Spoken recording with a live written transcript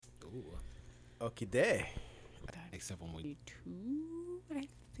Okay, there. Except when we. 2, I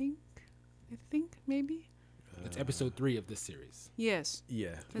think. Maybe. It's episode 3 of this series. Yes.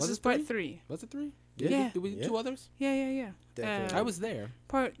 Yeah. This Was is it part three? 3. Was it 3? Yeah. Did we do 2 others? Yeah. Definitely. I was there.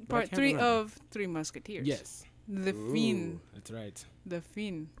 Part But I can't 3 remember. of Three Musketeers. Yes. The Ooh. Fiend. That's right. The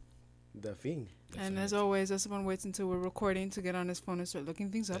Fiend. The thing. That's And right. as always, Esteban waits until we're recording to get on his phone and start looking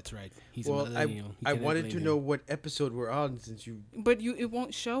things up. That's right. He's Well, a millennial. You I cannot wanted blame to him. know what episode we're on since you. But it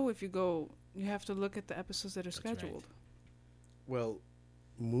won't show if you go. You have to look at the episodes that are That's right. scheduled. Well,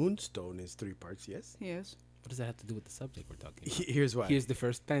 Moonstone is 3 parts. Yes. Yes. What does that have to do with the subject we're talking about? Here's why. Here's the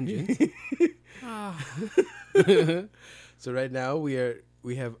first tangent. Ah, So right now we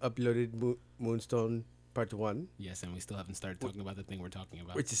have uploaded Moonstone Part 1, Yes, and we still haven't started talking about the thing we're talking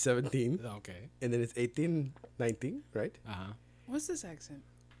about. which is 17, Okay. and then it's 18, 19, right? Uh-huh. what's this accent?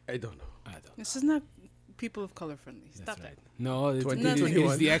 I don't know. I don't know. This is not people of color friendly. That's Stop right. that. No, it's, 20, it is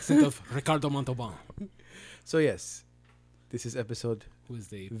 21. the accent of Ricardo Montalban, So yes, this is episode who is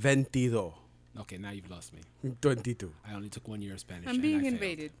the... 22. Okay, now you've lost me. 22. I only took 1 year of Spanish. I'm and being I failed.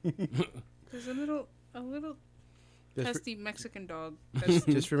 invaded. There's a little Just, pesty Mexican dog. That's,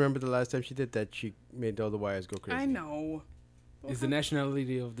 just remember the last time she did that, she made all the wires go crazy. I know. Is the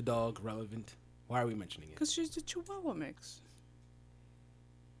nationality of the dog relevant? Why are we mentioning it? Because she's the Chihuahua mix.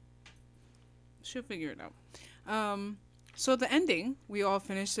 She'll figure it out. So the ending, we all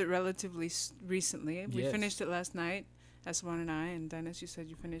finished it relatively recently. We Yes. finished it last night, Esteban and I, and Dennis, you said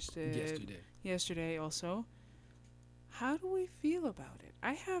you finished it yesterday also. How do we feel about it?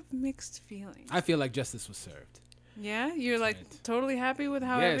 I have mixed feelings. I feel like justice was served. Yeah, you're That's like right. totally happy with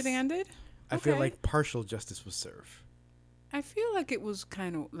how Yes. everything ended? I feel Okay. like partial justice was served. I feel like it was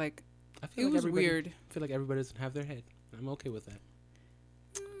kind of like I it feel like was everybody, weird. I feel like everybody doesn't have their head. I'm okay with that.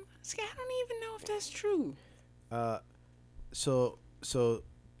 See, I don't even know if that's true. So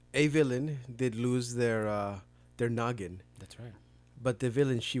a villain did lose their noggin, That's right. but the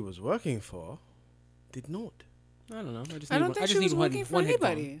villain she was working for did not. I don't know. I just I need don't one, think I just she need was one, working for one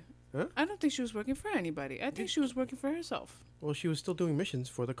headphone. anybody. Huh? I don't think she was working for anybody. I think she was working for herself. Well, she was still doing missions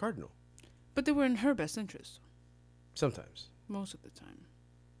for the Cardinal. But they were in her best interest Sometimes most of the time.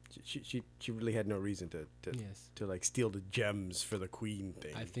 she really had no reason to Yes. like steal the gems for the Queen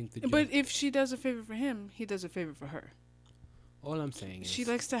thing. I think the But if she does a favor for him, he does a favor for her. all I'm saying is She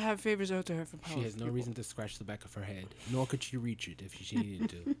likes to have favors owed to her from she powerful has no people. reason to scratch the back of her head, nor could she reach it if she needed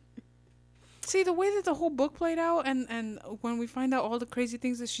to. See, the way that the whole book played out and when we find out all the crazy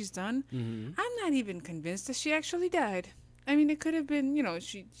things that she's done, Mm-hmm. I'm not even convinced that she actually died. I mean, it could have been,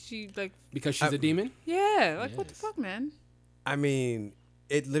 she like, Because she's a demon? yeah, like what the Yes. fuck, man? I mean,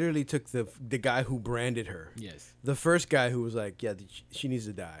 it literally took the guy who branded her, Yes. the first guy who was like, yeah, she needs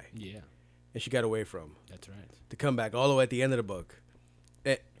to die, Yeah, and she got away from, that's right. to come back all the way at the end of the book.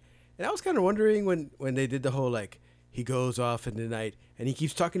 And I was kind of wondering when they did the whole, like, he goes off in the night and he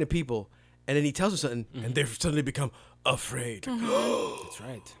keeps talking to people and then he tells them something and they suddenly become afraid. That's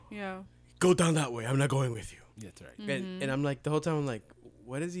right. Yeah. Go down that way. I'm not going with you. That's right. And I'm like, the whole time I'm like,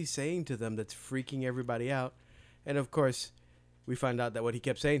 what is he saying to them that's freaking everybody out? And of course, we find out that what he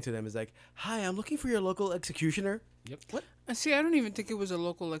kept saying to them is like, hi, I'm looking for your local executioner. Yep. What? See, I don't even think it was a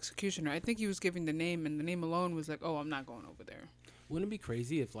local executioner. I think he was giving the name, and the name alone was like, oh, I'm not going over there. Wouldn't it be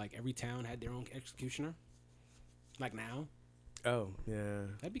crazy if like every town had their own executioner? Like now? Oh, yeah.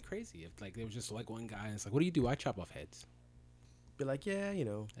 That'd be crazy if like there was just like one guy and it's like, what do you do? I chop off heads. Be like, yeah, you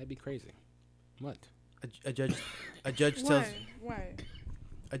know, That'd be crazy. What? a judge Why?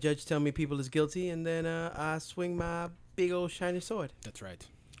 a judge tell me people is guilty, and then I swing my big old shiny sword. That's right.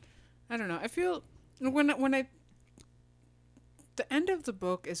 I don't know. I feel the end of the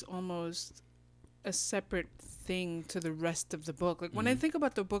book is almost a separate thing to the rest of the book. Like when I think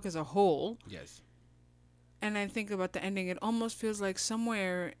about the book as a whole, Yes. and I think about the ending, it almost feels like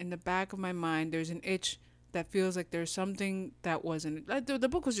somewhere in the back of my mind there's an itch that feels like there's something that wasn't. Like the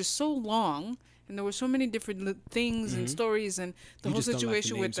book was just so long, and there were so many different things and stories, and the You whole just don't like the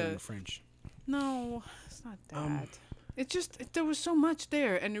situation with names in the. French. No, it's not that. There was so much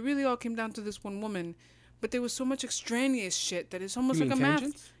there, and it really all came down to this one woman. But there was so much extraneous shit that it's almost You like a mean math.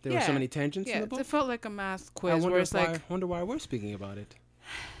 tangents? There were so many tangents in Yeah, the book? it felt like a math quiz I wonder, where it's like, wonder why we're speaking about it.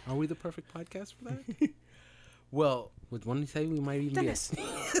 Are we the perfect podcast for that? Well, With one say we might even Dennis.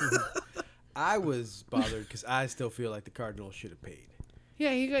 I was bothered because I still feel like the Cardinal should have paid.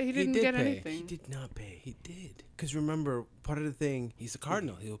 Yeah, he didn't did get pay. anything. He did not pay. He did. Because remember, part of the thing, He's a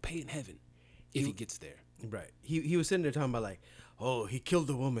cardinal. He'll pay in heaven if he gets there. right? He was sitting there talking about like, oh, he killed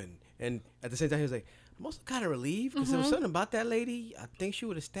the woman, and at the same time he was like, I'm also kind of relieved because there was something about that lady. I think she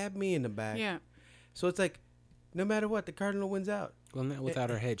would have stabbed me in the back. Yeah. So it's like, no matter what, the cardinal wins out. Well, not without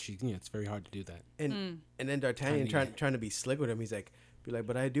her head, it's very hard to do that. And then D'Artagnan Kinda, trying to be slick with him. He's like,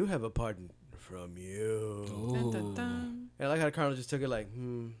 but I do have a pardon from you. Dun, dun, Oh. dun. And I like how the cardinal just took it like,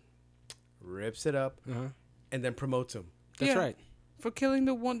 rips it up, Uh-huh. and then promotes him. That's Yeah. right. For killing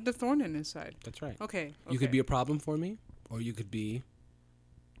the thorn in his side. That's right. Okay. You could be a problem for me, or you could be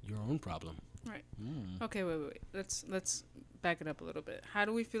your own problem. Right. Mm. Okay, wait. Let's back it up a little bit. How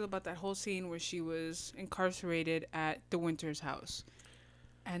do we feel about that whole scene where she was incarcerated at the Winter's house,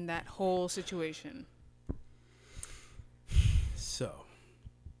 and that whole situation? So,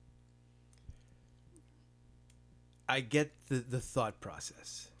 I get the thought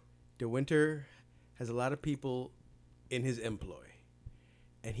process. De Winter has a lot of people in his employ,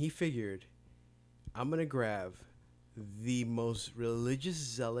 and he figured, I'm gonna grab the most religious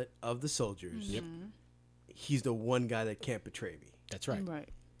zealot of the soldiers. Yep. He's the one guy that can't betray me, That's right. Right.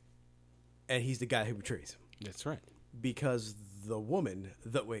 and he's the guy who betrays him That's right. because the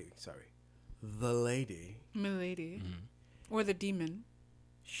lady, Milady, or the demon.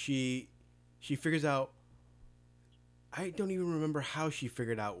 she figures out. I don't even remember how she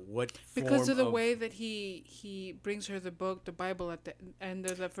figured out what Because form of the way that he brings her the book, the Bible, at the end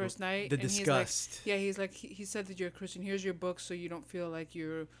of the first night. the and disgust. He's like, he said that you're a Christian. Here's your book, so you don't feel like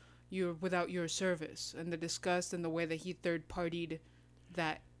you're without your service. And the disgust and the way that he third partied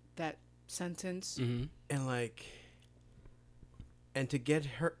that sentence. Mm-hmm. and like, and to get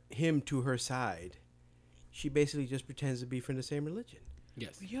him to her side, she basically just pretends to be from the same religion.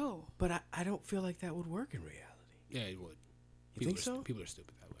 Yes. Yo, But I don't feel like that would work in reality. Yeah, it would. You think so? People are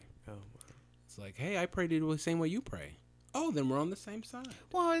stupid that way. Oh, It's like, hey, I pray the same way you pray. Oh, then we're on the same side.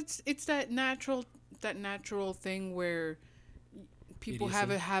 well, it's that natural thing where people have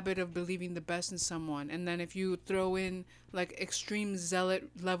Idiocy. a habit of believing the best in someone, and then if you throw in like extreme zealot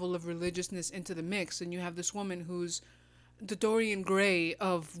level of religiousness into the mix, and you have this woman who's the Dorian Gray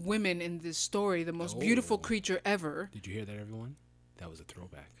of women in this story, the most beautiful Oh. creature ever. Did you hear that, everyone? That was a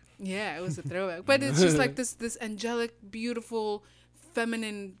throwback. Yeah, it was a throwback, but it's just like this angelic, beautiful,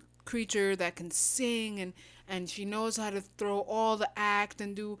 feminine creature that can sing and she knows how to throw all the act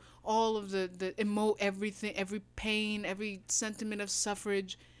and do all of the emote everything, every pain, every sentiment of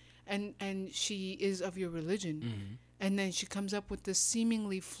suffrage, and she is of your religion. And then she comes up with this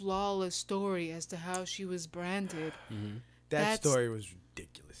seemingly flawless story as to how she was branded. that That's- story was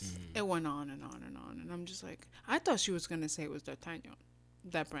ridiculous. It went on and on and on, and I'm just like, I thought she was gonna say it was D'Artagnan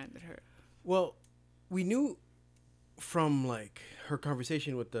that branded her. Well, we knew from like her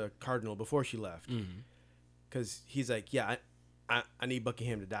conversation with the cardinal before she left, because he's like, "Yeah, I need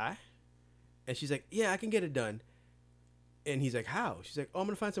Buckingham to die," and she's like, "Yeah, I can get it done." And he's like, "How?" She's like, "Oh, I'm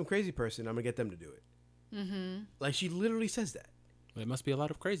gonna find some crazy person. I'm gonna get them to do it." Like she literally says that There must be a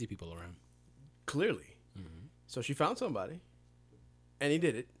lot of crazy people around. clearly. So she found somebody, and he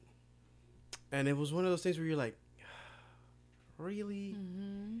did it. And it was one of those things where you're like, really?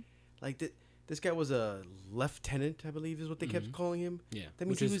 Like this guy was a lieutenant, I believe, is what they kept calling him. Yeah, That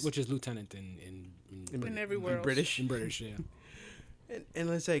means which is lieutenant in In everywhere else. British. in British. Yeah. And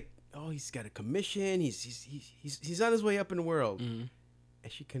it's like, oh, he's got a commission. He's on his way up in the world. And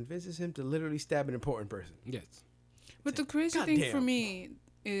she convinces him to literally stab an important person. Yes. But the crazy thing for goddamn. me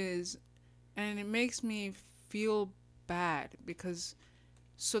is, and it makes me feel bad because,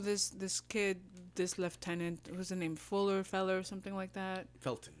 so this kid, this lieutenant, who's the name, Feller, something like that,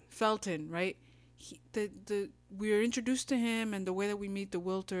 Felton, right? We're introduced to him, and the way that we meet the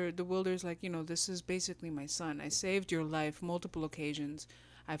Wilder's like, this is basically my son. I saved your life multiple occasions.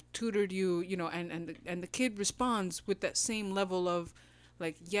 I've tutored you, and the kid responds with that same level of,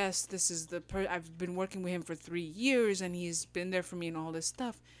 like, yes, this is I've been working with him for 3 years, and he's been there for me and all this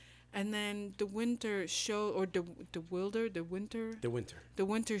stuff. And then the Winter shows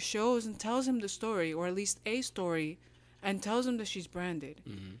and tells him the story, or at least a story, and tells him that she's branded.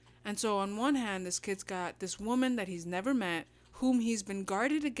 And so on one hand, this kid's got this woman that he's never met, whom he's been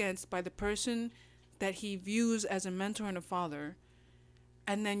guarded against by the person that he views as a mentor and a father.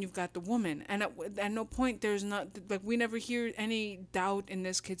 And then you've got the woman. And at no point there's not, like, we never hear any doubt in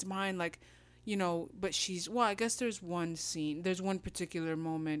this kid's mind, like, but I guess there's one scene, there's one particular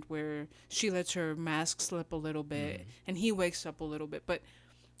moment where she lets her mask slip a little bit and he wakes up a little bit. But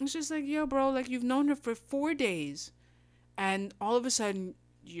it's just like, yo, bro, like, you've known her for 4 days and all of a sudden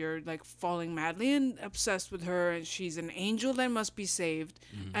you're like falling madly and obsessed with her, and she's an angel that must be saved.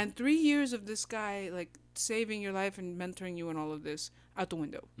 And 3 years of this guy like saving your life and mentoring you and all of this out the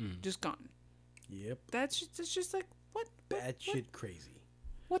window, just gone. Yep. That's just like what? Bad shit crazy.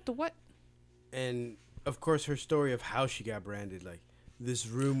 What the what? And of course her story of how she got branded, like, this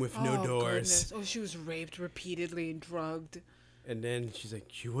room with no doors. Goodness. Oh, she was raped repeatedly and drugged. And then she's like,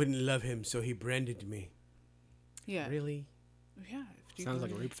 she wouldn't love him, so he branded me. Yeah. Really? Yeah. Sounds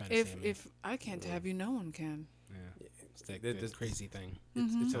like a rape fantasy. If I can't have you, no one can. Yeah. It's that, This- that crazy thing.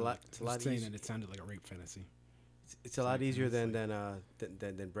 It's a lot. It's a lot saying easier. that it sounded like a rape fantasy. It's a lot Exactly. easier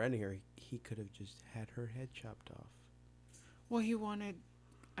It's than branding her. He could have just had her head chopped off. Well, he wanted.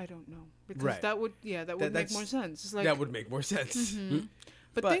 I don't know because Right. that would make that's- more sense. It's like That would make more sense.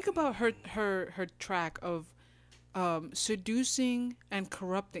 But But- think about her track of seducing and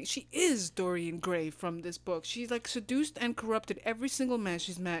corrupting. She is Dorian Gray from this book. She like seduced and corrupted every single man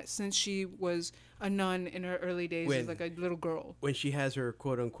she's met since she was a nun in her early days as When- like a little girl. When she has her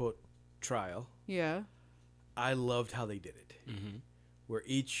quote unquote trial, Yeah. I loved how they did it. Mm-hmm. Where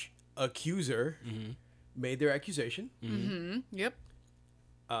each accuser Mm-hmm. made their accusation. Yep.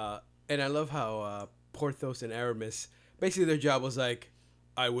 And I love how Porthos and Aramis, basically their job was like,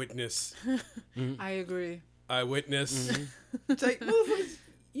 eyewitness, I agree. eyewitness. It's like, motherfuckers,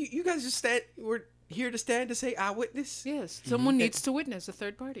 you guys just stand, we're here to stand to say eyewitness. Yes. Someone needs to witness, a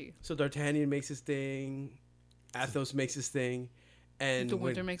third party. So D'Artagnan makes his thing, Athos makes his thing, and The when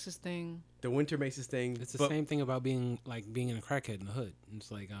winter makes his thing. the winter makes his thing. It's the but- same thing about being in a crackhead in the hood.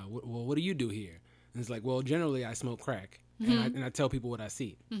 It's like, well, what do you do here? And it's like, well, generally I smoke crack, and I tell people what I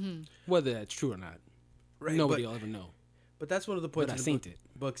see, whether that's true or not. Right, Nobody will ever know. But that's one of the points But I in the seen book, it.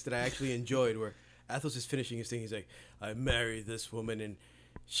 books that I actually enjoyed, where Athos is finishing his thing. He's like, I married this woman, and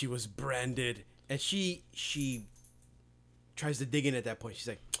she was branded, and she tries to dig in at that point. She's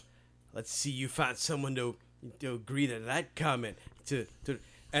like, let's see, you found someone to agree to that comment.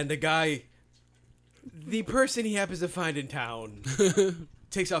 And the guy, the person he happens to find in town,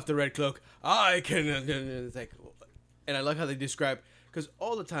 takes off the red cloak. I can. It's like, and I like how they describe, because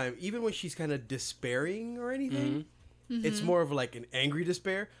all the time, even when she's kind of despairing or anything, it's more of like an angry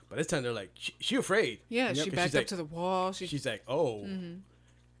despair. But this time they're like, she afraid. Yeah, Yep. she 'Cause backed she's up like- to the wall. She's like, oh,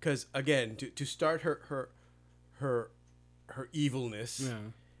 because again, to start her evilness, Yeah.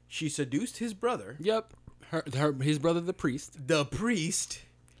 she seduced his brother, Yep. His brother, the priest. the priest,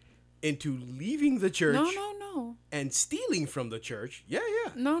 into leaving the church No. and stealing from the church. Yeah.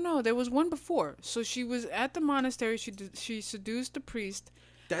 No, there was one before. So she was at the monastery. She seduced the priest.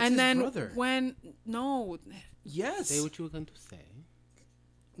 That's and his then brother. no, Yes. Say what you were going to say.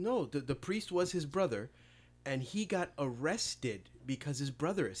 No, the priest was his brother, and he got arrested because his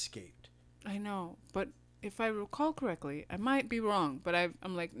brother escaped. I know, but if I recall correctly, I might be wrong, but I'm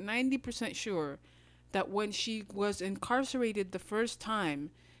like 90% sure that when she was incarcerated the first time,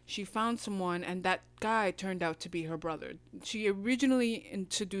 she found someone, and that guy turned out to be her brother. She originally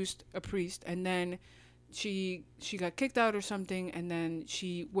introduced a priest, and then she got kicked out or something, and then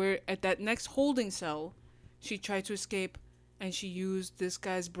at that next holding cell, she tried to escape, and she used this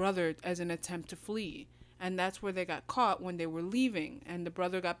guy's brother as an attempt to flee. And that's where they got caught when they were leaving. And the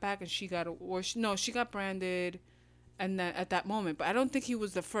brother got back, and she got branded, and then at that moment. But I don't think he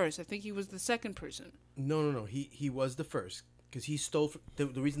was the first. I think he was the second person. No. He was the first, because he stole. The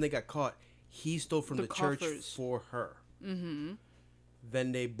reason they got caught, he stole from The the church coffers. for her. Mm-hmm.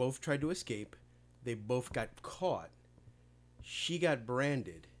 Then they both tried to escape. They both got caught. She got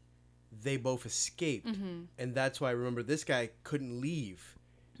branded. They both escaped, and that's why I remember this guy couldn't leave.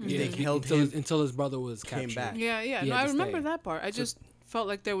 They held him. until his brother was came captured. back. Yeah. He No, had I to remember stay. that part. I just felt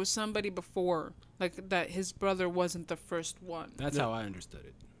like there was somebody before, like that his brother wasn't the first one. That's how I understood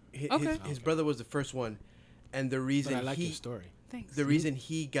it. His brother was the first one, and the reason But I like your story. Thanks. the reason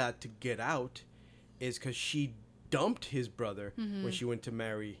he got to get out is because she dumped his brother when she went to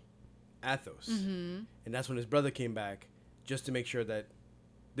marry Athos, and that's when his brother came back just to make sure that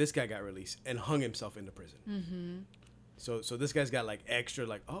this guy got released and hung himself into prison. So this guy's got like extra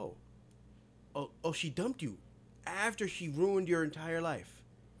like oh she dumped you after she ruined your entire life.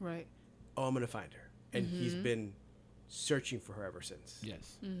 Right. Oh, I'm gonna find her, and he's been searching for her ever since.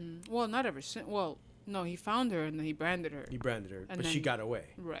 Yes. Well, not ever since. Well, no, he found her and then he branded her. He branded her, And but she then- got away.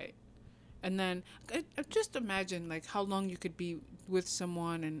 Right. And then I just imagine like how long you could be with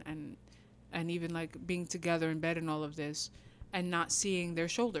someone and even like being together in bed and all of this and not seeing their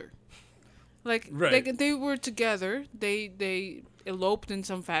shoulder. Like Right. they were together, they eloped in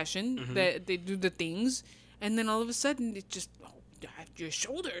some fashion, they do the things, and then all of a sudden it just your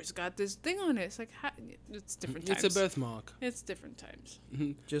shoulder's got this thing on it. It's like it's different times. It's a birthmark. It's different times.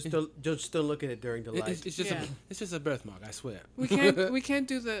 Just still look at it during the light. It's just Yeah. it's just a birthmark. I swear. We can't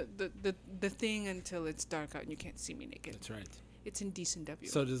do the thing until it's dark out and you can't see me naked. That's right. It's indecent of you.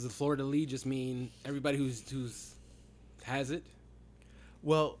 So does the Florida Lee just mean everybody who's has it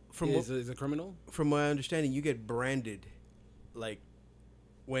Well, from is a criminal? from my understanding, you get branded like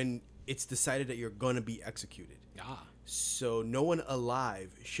when it's decided that you're gonna be executed. Ah. So no one alive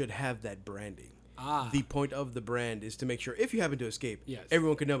should have that branding. Ah. The point of the brand is to make sure if you happen to escape, Yes.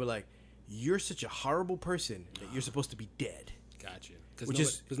 everyone can know, but like, you're such a horrible person that you're supposed to be dead, Gotcha. Which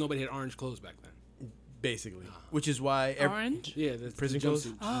Because nobody had orange clothes back then. basically. Which is why Orange? Yeah, the Prison the clothes?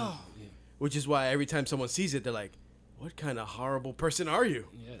 jumpsuits. Oh. Yeah. which is why every time someone sees it, they're like, "What kind of horrible person are you?"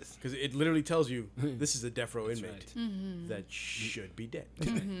 Yes. Because it literally tells you this is a death row inmate right. Mm-hmm. that should be dead.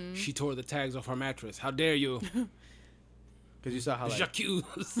 She tore the tags off her mattress. How dare you? Because you saw how like, J'accuse.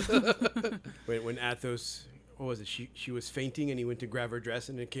 when Athos, what was it? She was fainting and he went to grab her dress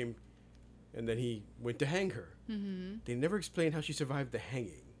and it came, and then he went to hang her. Mm-hmm. They never explained how she survived the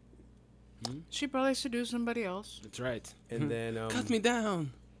hanging. She probably seduced somebody else. That's right. And then Cut me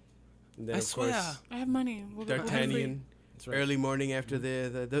down. and then I of swear. course I have money. We'll be free. D'Artagnan, That's right. early morning after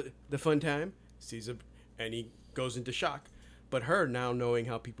the fun time, sees a and he goes into shock. But her now knowing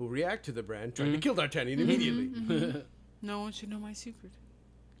how people react to the brand, trying to kill D'Artagnan immediately. No one should know my secret.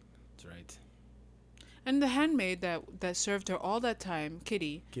 That's right. And the handmaid that served her all that time,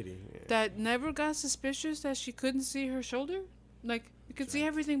 Kitty, Kitty. Yeah. that never got suspicious that she couldn't see her shoulder. Like you could That's see right.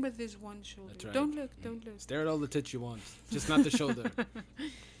 everything but this one shoulder. That's right. Don't look. Don't look. Stare at all the tits you want, just not the shoulder. I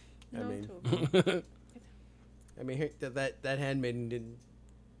No, mean- Toby. I mean, that handmaiden didn't.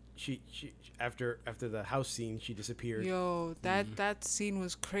 She after the house scene, she disappeared. Yo, that scene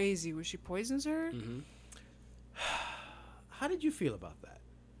was crazy where she poisons her. Mm-hmm. How did you feel about that?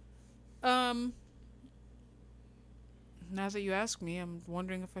 Now that you ask me, I'm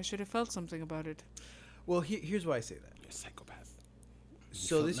wondering if I should have felt something about it. Well, here's why I say that. You're a psychopath.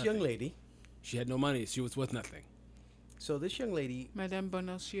 So felt this young nothing. lady, She had no money. She was worth nothing. Madame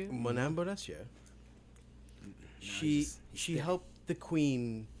Bonacieux. Madame Bonacieux, she helped the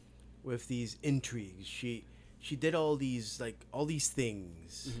queen with these intrigues. She did all these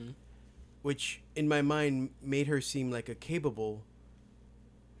things, which in my mind made her seem like a capable,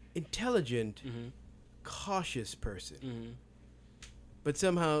 intelligent, cautious person. But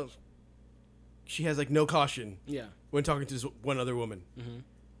somehow she has like no caution Yeah. when talking to this one other woman,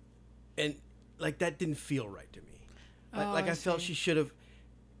 and like that didn't feel right to me. Like I I felt see.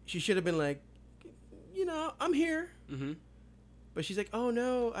 she should have been like, I'm here. Mm-hmm. But she's like, oh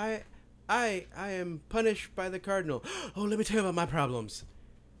no, I am punished by the cardinal. Oh, let me tell you about my problems.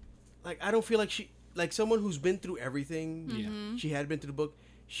 Like I don't feel like like someone who's been through everything. Yeah. She had been through the book.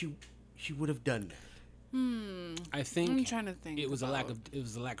 She would have done that. I think I'm trying to think. it was a lack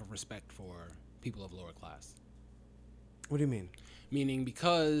about- of respect for people of lower class. What do you mean? Meaning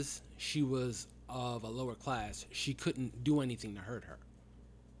because she was of a lower class, she couldn't do anything to hurt her.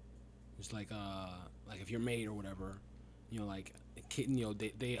 It's like if your maid or whatever, like a kid,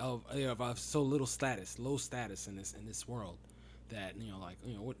 they have so low status in this world that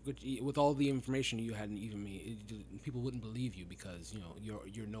with all the information you hadn't even people wouldn't believe you because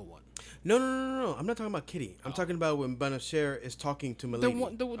you're no one. No. I'm not talking about Kitty. I'm talking about when Bonacieux is talking to the Milady.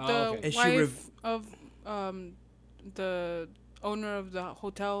 one- the, okay. the And she wife of the owner of the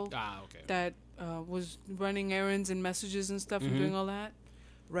hotel Okay. that was running errands and messages and stuff and doing all that.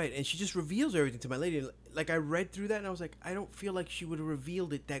 Right, and she just reveals everything to my lady. Like I read through that and I was like, I don't feel like she would have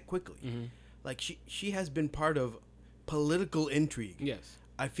revealed it that quickly. Like she has been part of political intrigue. Yes.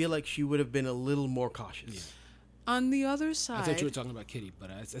 I feel like she would have been a little more cautious. Yeah. On the other side, I thought you were talking about Kitty, but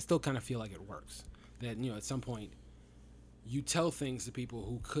I still kind of feel like it works. That at some point, you tell things to people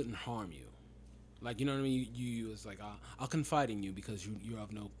who couldn't harm you. Like what I mean. You it's like I'll confide in you because you're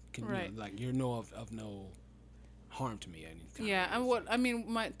of no Right. you're of no harm to me. yeah,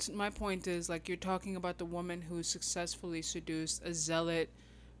 and my point is like you're talking about the woman who successfully seduced a zealot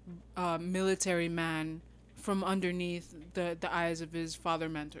military man from underneath the eyes of his father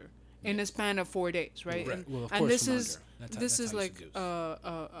mentor in a span of 4 days, right? Right. And, Well, of and course this from is under. this That's is how you like seduce.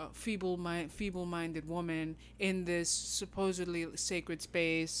 a feeble-minded woman in this supposedly sacred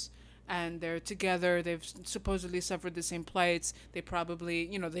space. And they're together. They've supposedly suffered the same plights. They probably,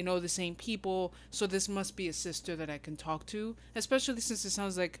 they know the same people. So this must be a sister that I can talk to. Especially since it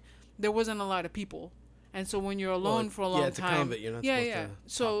sounds like there wasn't a lot of people, and so when you're alone for a long it's a time, convent, you're not supposed to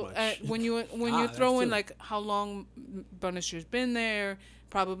So talk much. when you that's throw in true. like how long Bonacieux's been there,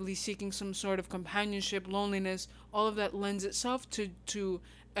 probably seeking some sort of companionship, loneliness, all of that lends itself to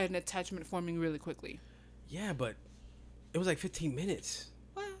an attachment forming really quickly. Yeah, but it was like 15 minutes.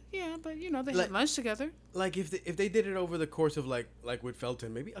 Well, yeah, but they Like- had lunch together. Like if they did it over the course of like with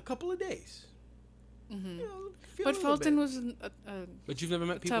Felton, maybe a couple of days. Feel a But little Felton bit. was But you've never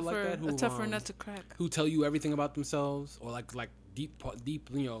met people like that a tougher nut to crack. who tell you everything about themselves or like deep,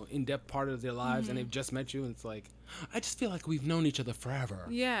 in-depth part of their lives, and they've just met you, and it's like, I just feel like we've known each other forever.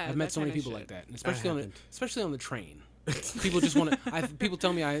 Yeah, I've met that so many kinda people shit. like that, and I haven't. especially on the train. People just want to. People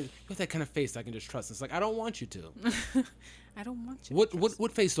tell me you have that kind of face I can just trust. It's like, I don't want you to. I don't want you.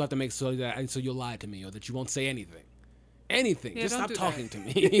 What face do I have to make so you'll lie to me, or that you won't say anything? Anything. Yeah, Just don't stop do talking to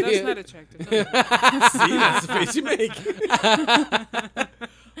that. me. That's not attractive. Don't do that. See, that's the face you make.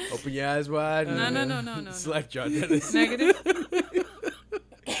 Open your eyes wide. No. Select John Dennis. Negative.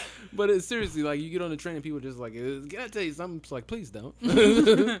 But it's seriously, like, you get on the train and people just like, can I tell you something? It's like, please don't.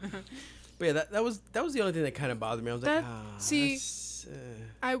 But yeah, that was the only thing that kind of bothered me. I was like, See, that's,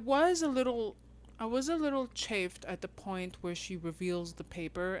 I was a little chafed at the point where she reveals the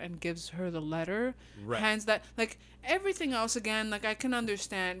paper and gives her the letter. Right. Hands that, like, everything else again, like, I can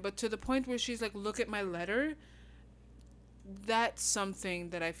understand, but to the point where she's like, look at my letter, that's something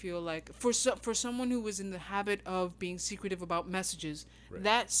that I feel like for someone who was in the habit of being secretive about messages, Right.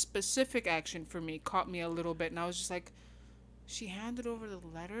 that specific action for me caught me a little bit, and I was just like, she handed over the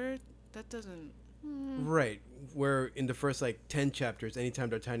letter? That doesn't... right. Where in the first, like, 10 chapters, anytime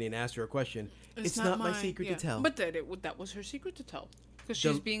D'Artagnan asked her a question, it's not my secret to tell. But that was her secret to tell. Because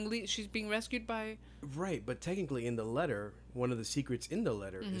she's being rescued by... Right, but technically in the letter, one of the secrets in the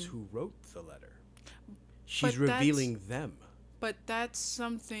letter is who wrote the letter. She's But that's- revealing them. But that's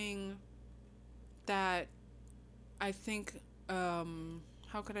something that I think,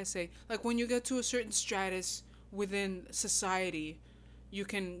 how could I say? Like, when you get to a certain stratus within society, you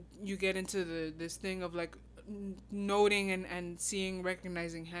get into this thing of, like, noting and seeing,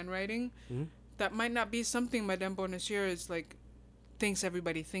 recognizing handwriting. Mhm. That might not be something Madame Bonacieux is, like, thinks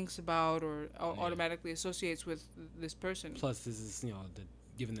everybody thinks about or automatically associates with this person. Plus, this is,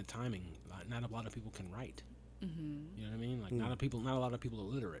 given the timing, not a lot of people can write. Mm-hmm. You know what I mean? Like, not a lot of people are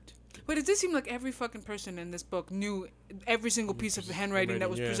literate. But it did seem like every fucking person in this book knew every single piece of handwriting that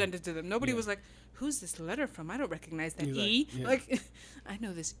was yeah. presented to them. Nobody Yeah. was like, who's this letter from? I don't recognize that He's E. like, yeah. Like, I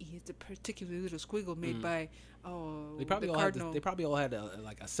know this E. It's a particular little squiggle made by, They probably the all cardinal. had. They probably all had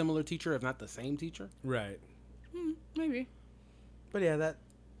a similar teacher, if not the same teacher. Right. Maybe. But yeah,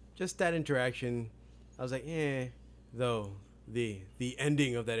 that interaction, I was like, though the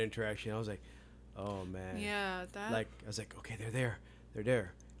ending of that interaction, I was like, oh man. Yeah, that. Like, I was like, okay, they're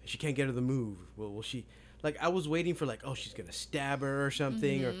there. She can't get her to move. Well, will she? Like, I was waiting for, like, oh, she's gonna stab her or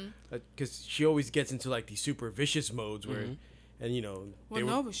something, or because she always gets into, like, these super vicious modes where, and Well,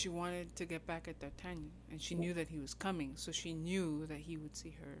 no, but she wanted to get back at D'Artagnan, and she knew that he was coming, so she knew that he would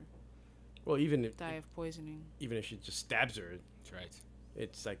see her well, even if die of poisoning. she just stabs her, That's right.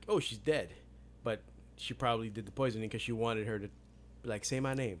 it's like, oh, she's dead, but she probably did the poisoning because she wanted her to, like, say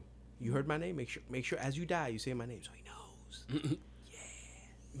my name. You heard my name. Make sure as you die, you say my name, so he knows.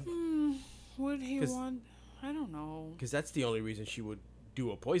 Would he 'Cause- want? I don't know. Because that's the only reason she would do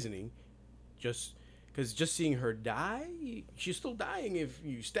a poisoning, just because just seeing her die, she's still dying if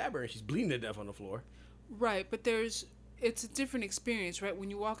you stab her and she's bleeding to death on the floor. Right, but it's a different experience, right? When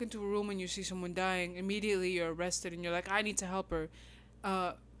you walk into a room and you see someone dying, immediately you're arrested and you're like, I need to help her.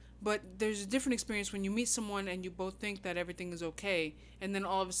 But there's a different experience when you meet someone and you both think that everything is okay, and then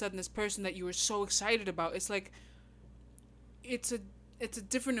all of a sudden this person that you were so excited about, it's like, it's a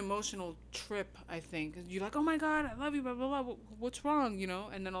different emotional trip, I think. You're like, oh my God, I love you, blah, blah, blah. What's wrong,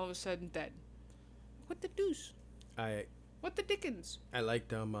 And then all of a sudden dead. What the deuce? I What the dickens?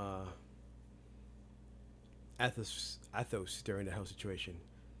 liked Athos during the whole situation,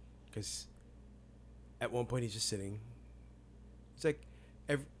 because at one point he's just sitting. It's like,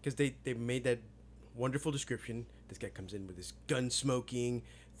 because they made that wonderful description. This guy comes in with his gun smoking.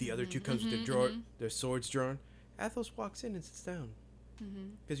 The other two comes with their swords drawn. Athos walks in and sits down.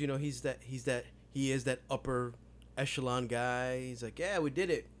 Because he is that upper echelon guy. He's like, yeah, we did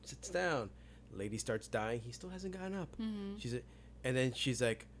it. Sits down. Lady starts dying. He still hasn't gotten up. And then she's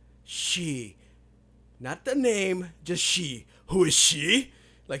like, she, not the name, just she. Who is she?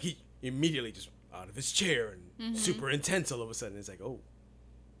 Like, he immediately just out of his chair and super intense all of a sudden. It's like, oh,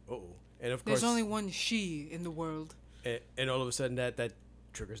 and of course, There's only one she in the world. and all of a sudden that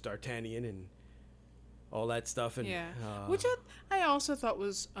triggers D'Artagnan and all that stuff. And Yeah, which I also thought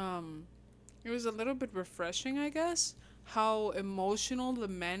was it was a little bit refreshing, I guess, how emotional the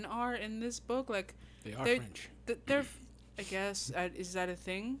men are in this book. Like They are they're, French. They're, I guess, is that a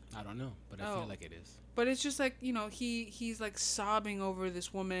thing? I don't know, but I Oh. feel like it is. But it's just like, he's like sobbing over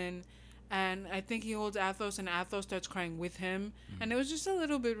this woman, and I think he holds Athos, and Athos starts crying with him, and it was just a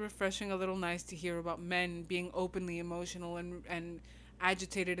little bit refreshing, a little nice to hear about men being openly emotional and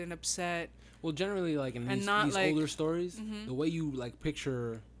agitated and upset. Well, generally, like in And these not, like- older stories, the way you like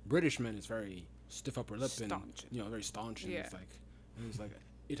picture British men is very stiff upper lip and Staunch. very staunch. And Yeah. it's like,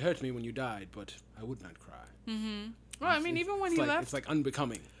 it hurt me when you died, but I would not cry. Well, I mean, even when It's he like, left, it's like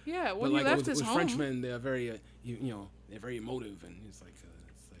unbecoming. yeah, But when he like left with, his with home, Frenchmen, they're very, they're very emotive, and it's like,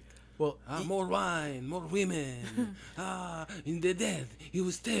 Well, more wine, more women. In the death, it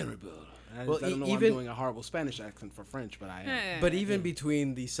was terrible. Well, I don't know why I'm even- doing a horrible Spanish accent for French, but I am. Yeah. but even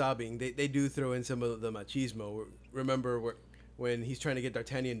between the sobbing, they do throw in some of the machismo. Remember when he's trying to get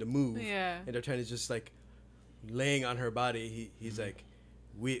D'Artagnan to move, Yeah. and D'Artagnan's just like laying on her body. He's like,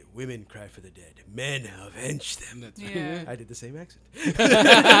 women cry for the dead, men avenge them. That's Yeah. I did the same accent.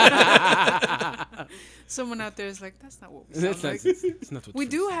 Someone out there is like, that's not what we That's sound not, like. it's not what We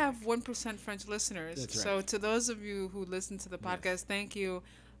French do say. have 1% French listeners. That's So right. to those of you who listen to the podcast, thank you.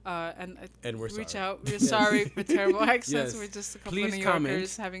 And And we're reach sorry. out. We're sorry for terrible accents. Yes. We're just a couple Please of New comment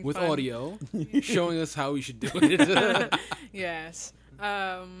Yorkers having with fun. audio showing us how we should do it. Yes.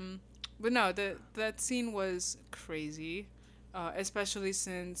 But no, that scene was crazy, especially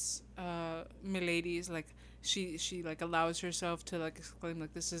since Milady is like she like allows herself to like exclaim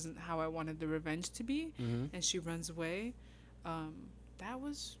like, this isn't how I wanted the revenge to be, and she runs away. That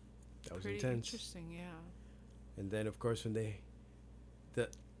was pretty intense. interesting. Yeah. And then, of course, when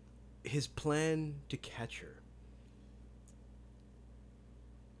his plan to catch her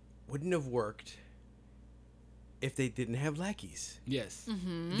wouldn't have worked if they didn't have lackeys. Yes.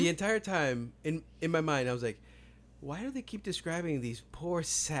 The entire time, in my mind, I was like, why do they keep describing these poor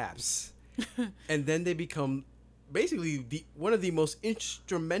saps? And then they become basically one of the most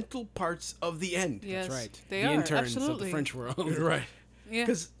instrumental parts of the end. Yes, That's right. They the are interns absolutely of the French world. Right. Yeah.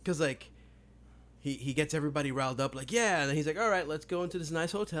 Because like, he gets everybody riled up, like, yeah, and then he's like, all right, let's go into this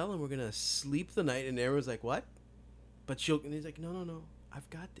nice hotel, and we're going to sleep the night. And everyone's like, what? And he's like, no, I've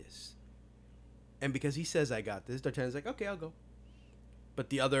got this. And because he says, I got this, D'Artagnan's like, okay, I'll go. But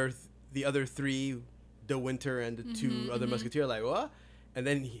the other three, De Winter and the two other musketeers, are like, what? And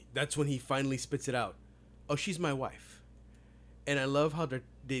then that's when he finally spits it out. Oh, she's my wife. And I love how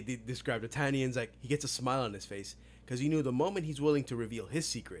they describe D'Artagnan's like, he gets a smile on his face because he knew the moment he's willing to reveal his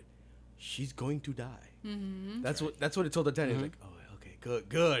secret, she's going to die. That's what it told D'Artagnan. He's like, oh, okay,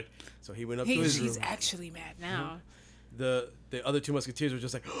 good. So he went up to his He's room. actually mad now. The other two musketeers were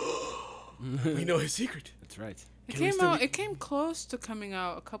just like, we know his secret. That's right. It came close to coming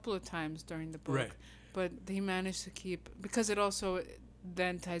out a couple of times during the book, Right. but he managed to keep, because it also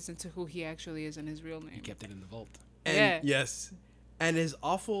then ties into who he actually is and his real name. He kept it in the vault. And Yeah. yes, and as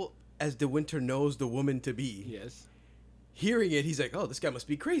awful as De Winter knows the woman to be, Yes. hearing it, he's like, oh, this guy must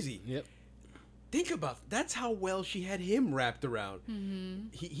be crazy. Yep. Think about that's how well she had him wrapped around.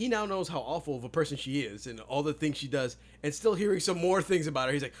 He now knows how awful of a person she is and all the things she does, and still hearing some more things about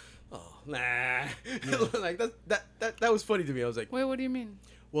her, he's like, oh, nah. Like that was funny to me. I was like, Wait, what do you mean?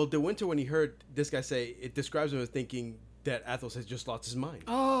 well, De Winter, when he heard this guy say, it describes him as thinking that Athos has just lost his mind.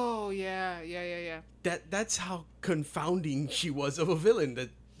 Oh, yeah. That's how confounding she was of a villain. That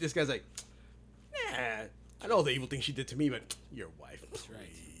this guy's like, nah, I know the evil thing she did to me, but your wife,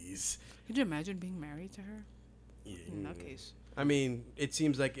 please. Could you imagine being married to her? Yeah. In that case. I mean, it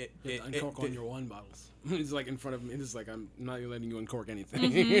seems like it. You have to uncork all your wine bottles. It's like in front of me. It's like, I'm not even letting you uncork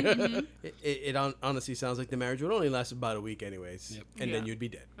anything. It honestly sounds like the marriage would only last about a week, anyways, Yep. and then Yeah. you'd be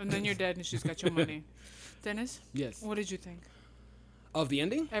dead. And then you're dead and she's got your money. Dennis, Yes. what did you think? Of the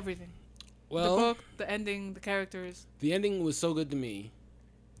ending? Everything. Well, The book, the ending, the characters. the ending was so good to me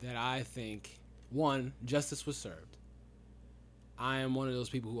that I think, one, justice was served. I am one of those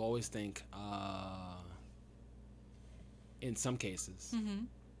people who always think, in some cases,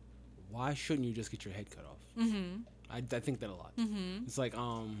 why shouldn't you just get your head cut off? I think that a lot. It's like,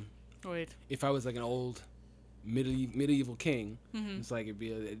 Wait. if I was like an old medieval king, it's like it'd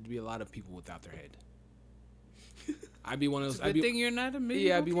be a lot of people without their head. I'd be one of It's those. a good thing you're not a medieval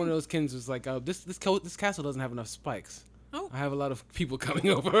Yeah, I'd be one of king. those kings who's like, this castle doesn't have enough spikes. Oh. I have a lot of people coming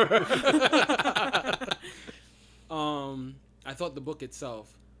over. I thought the book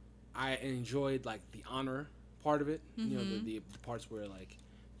itself, I enjoyed like the honor part of it. You know, the parts where like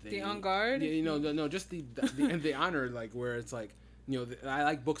The on guard? Yeah, you know, no, just the the honor, like where it's like, you know, I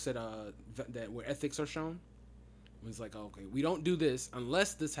like books that where ethics are shown. It's like, okay, we don't do this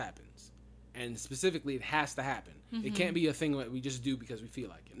unless this happens, and specifically, it has to happen. It can't be a thing that we just do because we feel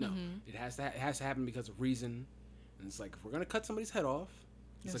like it. No, it has to happen because of reason. And it's like, if we're gonna cut somebody's head off,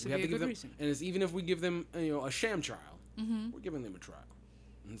 it's Has like to we have be to a give good them, reason. and it's even if we give them, you know, a sham trial, we're giving them a trial.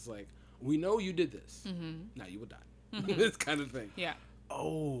 And it's like, we know you did this. Now you will die. This kind of thing. Yeah.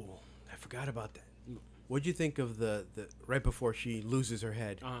 Oh, I forgot about that. What'd you think of the right before she loses her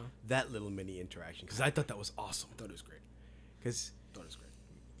head? That little mini interaction, because I thought that was awesome. I thought it was great. Because Thought it was great.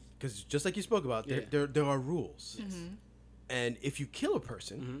 because just like you spoke about, there are rules, and if you kill a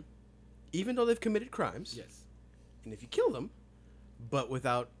person, even though they've committed crimes, and if you kill them, but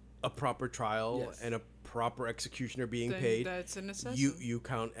without a proper trial and a proper executioner being Then paid, that's an assassin. you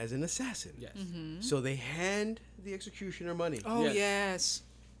count as an assassin. Yes. So they hand the executioner money. Oh Yes. yes.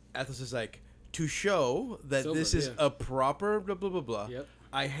 Athos is like, to show that Silver, this is yeah. a proper blah blah blah blah. Yep.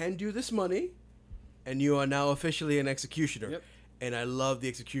 I hand you this money, and you are now officially an executioner. Yep. And I love the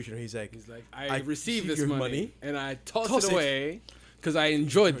executioner. He's like, I received this your money and I toss Toss it it. away because I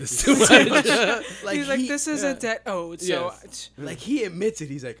enjoyed this too much. He's like, this is a debt owed. So, like he admits it.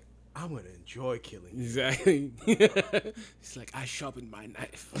 He's like, I'm gonna enjoy killing you. Exactly. He's like, I sharpened my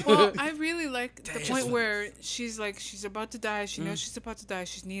knife. well, I really like the Damn. point where she's like, she's about to die. She knows she's about to die.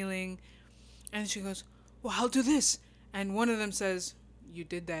 She's kneeling, and she goes, "Well, I'll do this." And one of them says, "You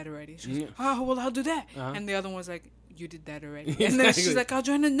did that already." She's like, "Oh, well, I'll do that." And the other one's like, "You did that already." And then she's Exactly. like, "I'll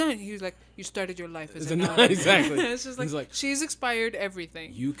join the nun." He was like, "You started your life as As a a nun." nun, exactly. It's just He's like, like, she's expired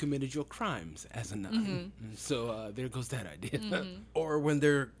everything. You committed your crimes as a nun. And so there goes that idea. Or when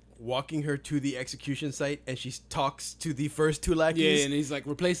they're walking her to the execution site, and she talks to the first two Yeah, lackeys. and he's like,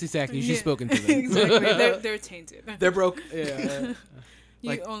 replace these actors. Yeah. You've spoken to them. Exactly. They're tainted. They're broke. Yeah. You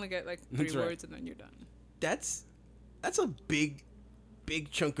like- only get like 3 That's right. words and then you're done. That's a big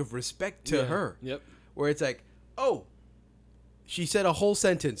chunk of respect to Yeah. her. Yep. Where it's like, oh, she said a whole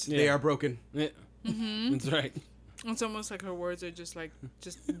sentence. They Yeah. are broken. Yeah. That's right. It's almost like her words are just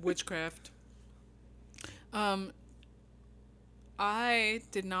witchcraft. I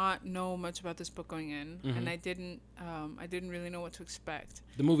did not know much about this book going in, and I didn't really know what to expect.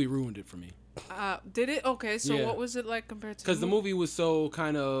 The movie ruined it for me. Did it? Okay, so Yeah. what was it like compared to? Because the movie was so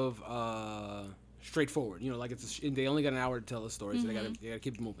kind of straightforward. You know, like they only got an hour to tell the story, so they gotta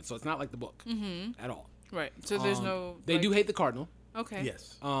keep it moving. So it's not like the book at all. Right. So there's no. They do hate the cardinal, Okay.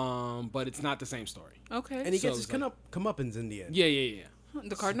 Yes. but it's not the same story. Okay. And he So gets his it's like- comeuppance in the end. Yeah.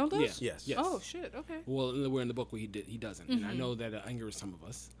 The cardinal does. Yeah. Yes. Yes. Oh shit. Okay. Well, we're in the book where he doesn't, and I know that angers some of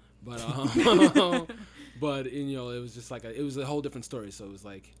us, but but you know, it was just like it was a whole different story. So it was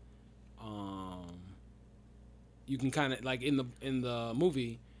like, you can kind of like in the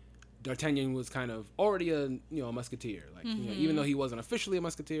movie, D'Artagnan was kind of already a musketeer. Like even though he wasn't officially a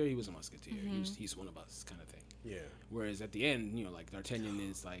musketeer, he was a musketeer. He's one of us, kind of thing. Yeah. Whereas at the end, like D'Artagnan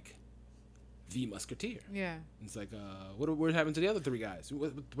is like the musketeer. Yeah. It's like, what happened to the other 3 guys?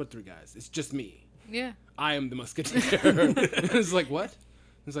 What 3 guys? It's just me. Yeah. I am the musketeer. It's like, what?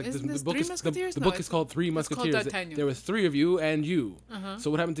 It's like Isn't the this book Three is Musketeers? the No, book it's- is called Three it's called Musketeers. D'Artagnan. There was 3 of you and you. Uh-huh.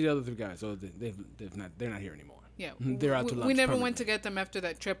 So what happened to the other 3 guys? Oh, they're not here anymore. Yeah. They're out to lunch. We never went permanently. to get them after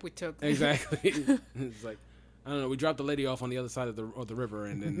that trip we took. Exactly. It's like, I don't know. We dropped the lady off on the other side of the river,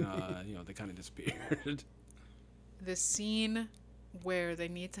 and then they kind of disappeared. The scene where they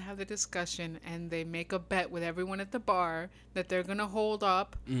need to have the discussion and they make a bet with everyone at the bar that they're gonna hold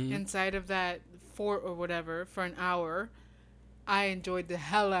up inside of that fort or whatever for an hour. I enjoyed the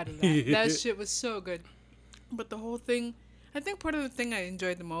hell out of that. That shit was so good. But the whole thing, I think part of the thing I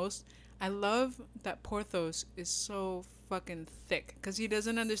enjoyed the most, I love that Porthos is so fucking thick because he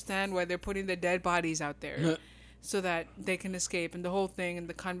doesn't understand why they're putting the dead bodies out there. So that they can escape, and the whole thing and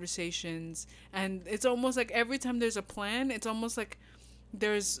the conversations, and it's almost like every time there's a plan, it's almost like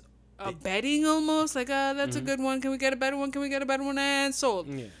there's a betting almost like that's a good one, can we get a better one, and sold.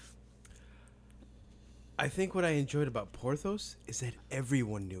 Yeah. I think what I enjoyed about Porthos is that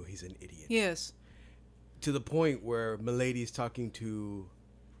everyone knew he's an idiot. Yes. To the point where Milady's talking to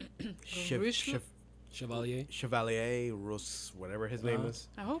Richelieu? Chevalier. Chevalier Rus, whatever his name is.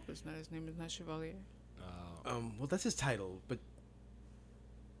 I hope his name is not Chevalier. Well, that's his title, but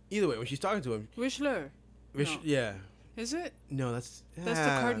either way, when she's talking to him, Richelieu. No. yeah, Is it? no, that's That's the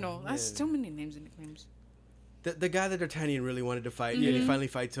cardinal. That's too many names and nicknames. the guy that D'Artagnan really wanted to fight, and he finally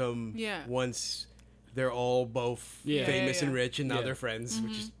fights him. Yeah. Once they're all both Yeah. famous Yeah. and rich, and now Yeah. they're friends,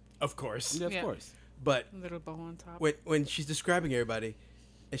 which is of course. Yeah, of Yeah. course. But A little bow on top. when she's describing everybody,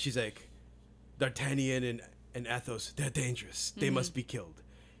 and she's like, D'Artagnan and Athos, they're dangerous. They must be killed.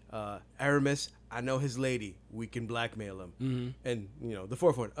 Aramis, I know his lady. We can blackmail him. And, the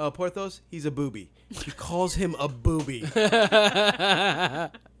fourth one, Porthos, he's a booby. She calls him a booby.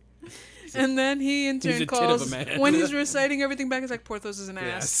 And then he in He's a turn tit of a calls, man. when he's reciting everything back, he's like, Porthos is an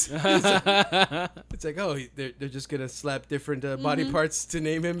ass. It's like, they're just going to slap different body parts to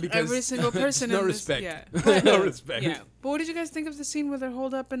name him because Every single person no in this, respect. yeah. No respect. Yeah. But what did you guys think of the scene where they're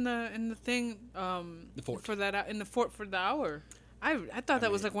holed up in the thing The fort. for that in the fort for the hour? I thought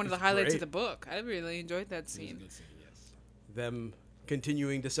that was like one of the it's highlights great. of the book. I really enjoyed that It was a scene. good scene, yes. Them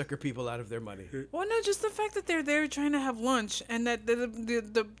continuing to sucker people out of their money. Well, no, just the fact that they're there trying to have lunch and that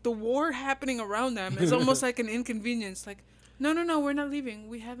the war happening around them is almost like an inconvenience. Like, no, we're not leaving.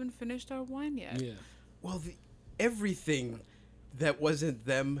 We haven't finished our wine yet. Yeah. Well, everything that wasn't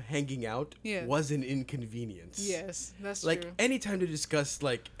them hanging out Yeah. was an inconvenience. Yes, that's Like true. anytime to discuss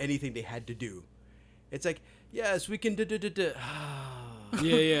like anything they had to do, it's like, yes, we can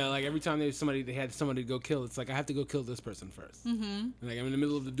Yeah. Like every time they had somebody to go kill, it's like I have to go kill this person first. Mm-hmm. Like I'm in the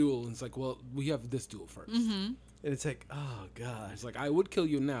middle of the duel, and it's like, well, we have this duel 1st. Mm-hmm. And it's like, oh god. It's like I would kill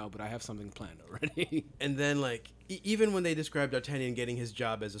you now, but I have something planned already. And then like even when they described D'Artagnan getting his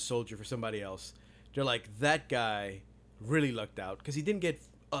job as a soldier for somebody else, they're like, that guy really lucked out because he didn't get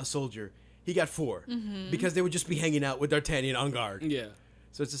a soldier, he got 4 because they would just be hanging out with D'Artagnan on guard. Yeah.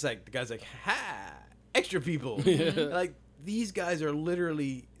 So it's just like the guy's like, ha, extra people. Like these guys are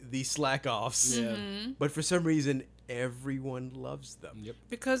literally the slack offs. Yeah. But for some reason, everyone loves them. Yep.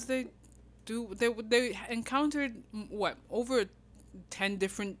 Because they encountered over 10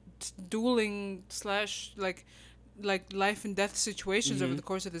 different dueling / like life and death situations over the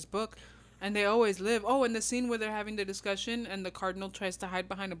course of this book, and they always live. Oh, and the scene where they're having the discussion and the cardinal tries to hide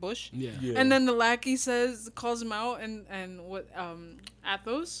behind a bush. Yeah. And then the lackey calls him out, and what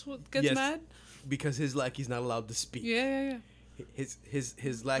Athos gets Yes. mad. Because his lackey's not allowed to speak. Yeah.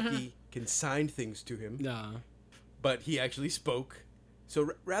 His lackey can sign things to him, Nah. but he actually spoke.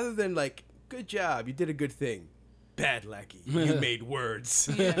 So rather than like, good job, you did a good thing, bad lackey, you made words.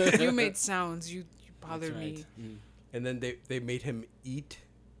 Yeah, you made sounds. You That's bothered right. me. Mm. And then they made him eat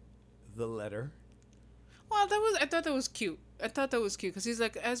the letter. Well, I thought that was cute. Because he's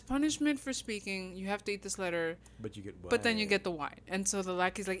like, as punishment for speaking, you have to eat this letter, But you get wine. but then you get the wine. And so the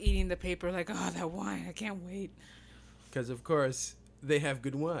lackey's like eating the paper, like, oh, that wine, I can't wait. Because of course they have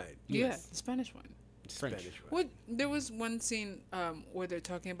good wine. Yeah, Yes. the Spanish wine. French. Spanish wine. What there was one scene where they're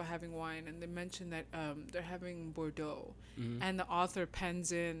talking about having wine, and they mentioned that they're having Bordeaux, and the author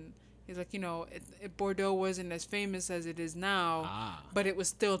pens in. He's like, Bordeaux wasn't as famous as it is now, Ah. but it was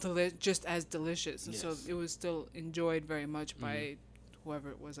still just as delicious, and so Yes. it was still enjoyed very much by whoever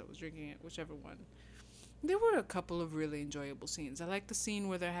it was that was drinking it, whichever one. There were a couple of really enjoyable scenes. I like the scene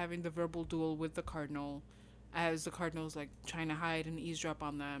where they're having the verbal duel with the cardinal, as the cardinal's like trying to hide and eavesdrop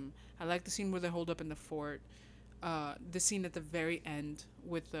on them. I like the scene where they hold up in the fort. The scene at the very end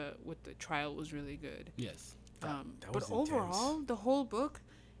with the trial was really good. Yes. That But was overall, intense. the whole book,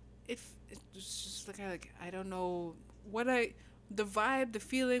 it was just like I don't know the vibe, the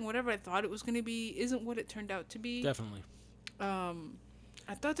feeling, whatever I thought it was going to be isn't what it turned out to be. Definitely.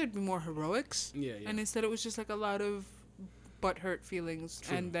 I thought there'd be more heroics. Yeah. And instead it was just like a lot of butthurt feelings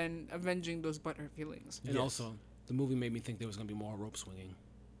and then avenging those butthurt feelings. And Yes. also, the movie made me think there was gonna be more rope swinging.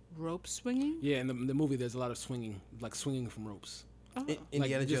 Rope swinging? Yeah, in the movie, there's a lot of swinging, like swinging from ropes. Oh.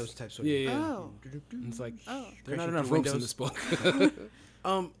 Indiana just- Jones type sort. Yeah, yeah. Oh. And it's like Oh. there are not Crashing enough through ropes in windows. this book.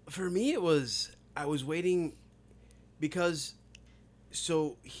 For me, I was waiting because,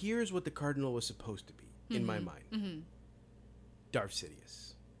 so here's what the cardinal was supposed to be in my mind. Mm-hmm. Darth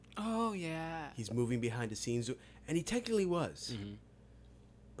Sidious. Oh, yeah. He's moving behind the scenes, and he technically was, Mhm.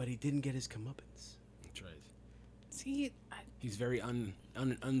 but he didn't get his comeuppance. That's right. See, He's very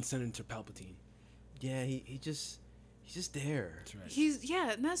un-Senator Palpatine. Yeah, he's just there. That's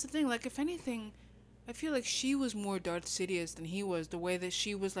right. and that's the thing. Like, if anything, I feel like she was more Darth Sidious than he was. The way that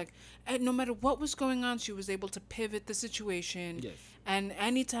she was like, no matter what was going on, she was able to pivot the situation. Yes. And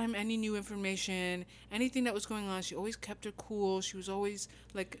anytime, any new information, anything that was going on, she always kept her cool. She was always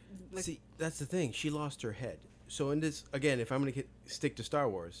like See, that's the thing. She lost her head. So in this, again, if I'm gonna stick to Star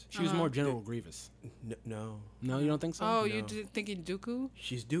Wars, She was more General Grievous. no, No, you don't think so? oh, No. you thinking Dooku?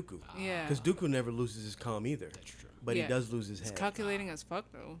 she's Dooku. Yeah. Because Dooku never loses his calm either, That's true. but Yeah. he does lose his It's head. calculating as fuck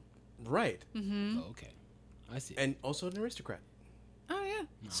though. Right, Oh, okay. I see. and also an aristocrat. Oh yeah.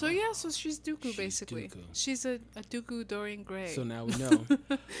 So she's Dooku She's basically. Dooku. She's a Dooku Dorian Gray. So now we know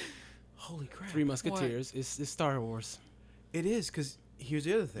Holy crap! Three Musketeers is Star Wars. It is, because here's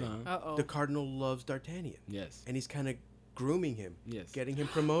the other thing. Uh-huh. The cardinal loves D'Artagnan, Yes. and he's kind of grooming him, Yes. getting him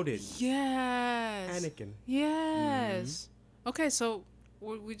promoted. Yes. Anakin. Yes. Okay, so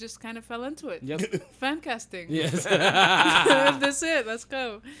we just kind of fell into it. Yep. Fan casting. Yes. That's it. Let's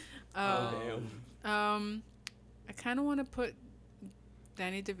go. Oh, I kind of want to put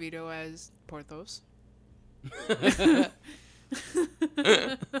Danny DeVito as Porthos.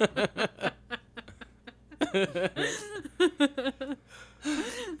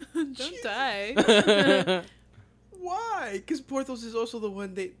 Don't die. Why? Because Porthos is also the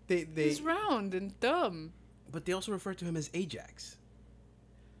one they He's round and dumb. but they also refer to him as Ajax.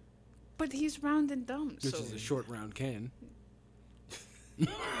 But he's round and dumb. Which So is a short round can.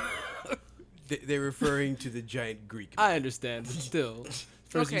 They're referring to the giant Greek. I understand, but still.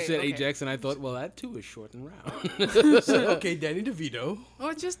 First you Okay, said okay. Ajax, and I thought, well, that too is short and round. So, okay, Danny DeVito.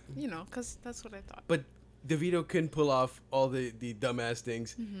 Or just, because that's what I thought. But DeVito can pull off all the dumbass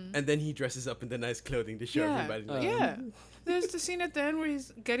things, and then he dresses up in the nice clothing to show everybody. Like, Yeah. There's the scene at the end where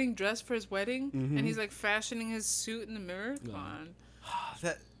he's getting dressed for his wedding, and he's like fashioning his suit in the mirror. Come on.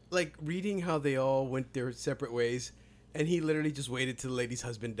 that, like, reading how they all went their separate ways, and he literally just waited till the lady's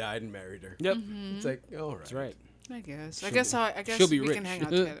husband died and married her. Yep, It's like, all right. that's right. I guess. She'll I guess she'll be we rich. can hang out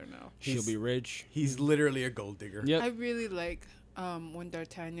together now. She'll be rich. He's literally a gold digger. Yep. I really like when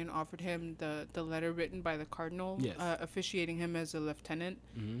D'Artagnan offered him the letter written by the cardinal, Yes. officiating him as a lieutenant,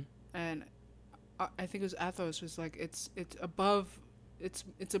 and I think it was Athos was like it's above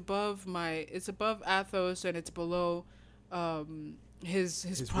above Athos and it's below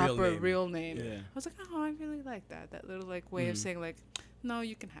his proper real name. Yeah. I was like, oh, I really like that little like way of saying like, no,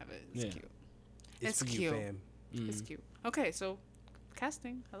 you can have it. It's Yeah. cute. It's for cute. you, fam. It's cute. Okay, so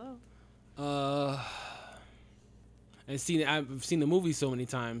casting. Hello. I've seen the movie so many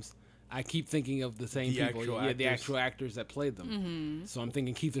times. I keep thinking of the same The people. actual Yeah, the actors. actual actors that played them. So I'm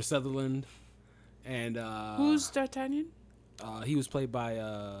thinking Kiefer Sutherland, and Who's D'Artagnan? he was played by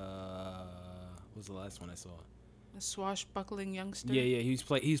what was the last one I saw? A swashbuckling youngster. Yeah, he's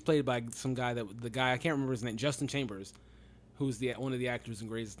played by some guy the guy I can't remember his name, Justin Chambers, who's one of the actors in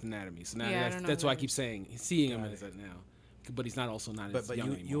Grey's Anatomy. So now Yeah, I don't know that's who why I that keep is. seeing him as that now, but he's not also not as But young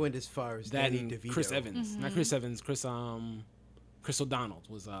you anymore. you went as far as that Danny and DeVito. Chris Evans, not Chris Evans, Chris O'Donnell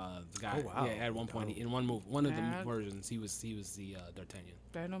was the guy. Oh, wow. Yeah, at one point in one of the Yeah. versions, he was the D'Artagnan.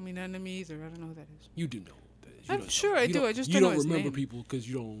 That don't mean nothing to me either. I don't know who that is. You do know. That. You I'm don't sure know. I You do. don't- I just you don't know don't his remember name. people because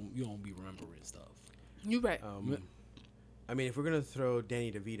you don't be remembering stuff. You're right. I mean, if we're gonna throw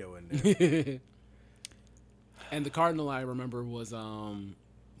Danny DeVito in there, And the Cardinal I remember was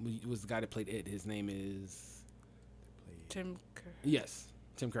the guy that played it. His name is Tim.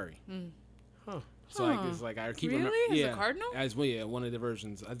 Tim Curry. huh? So Huh. it's like I keep Really? remembering. As the Yeah, Cardinal? as well. Yeah, one of the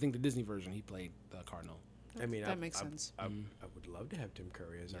versions. I think the Disney version he played the Cardinal. I mean, That makes sense. I would love to have Tim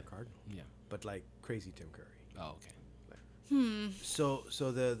Curry as our cardinal, Yeah. but like crazy Tim Curry. Oh, okay. So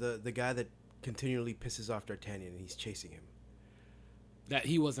the guy that continually pisses off D'Artagnan and he's chasing him. That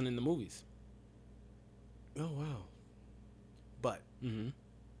he wasn't in the movies. Oh wow! But Mm-hmm.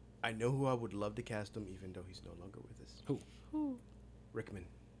 I know who I would love to cast him, even though he's no longer with us. Who? Rickman.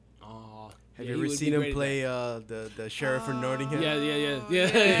 Oh, Have you ever seen him play the sheriff in Nottingham? Yeah.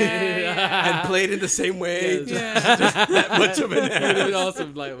 And played in the same way. Yeah. Just that much of an It would ass. be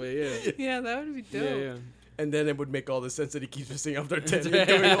awesome, lightweight. Yeah. Yeah, that would be dope. Yeah. And then it would make all the sense that he keeps pissing off D'Artagnan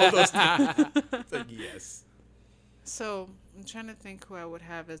doing all those things. It's like, yes. So I'm trying to think who I would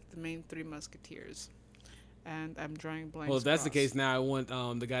have as the main three musketeers, and I'm drawing blanks. Well, if that's the across. case, now I want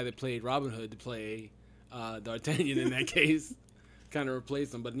the guy that played Robin Hood to play D'Artagnan in that case. Kind of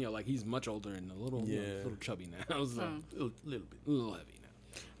replace him, but like he's much older and a little chubby now. So Oh. Little bit. a little heavy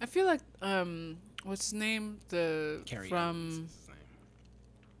now. I feel like what's his name? The Carrie from Ellis is his name.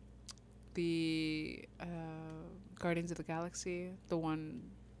 the Guardians of the Galaxy,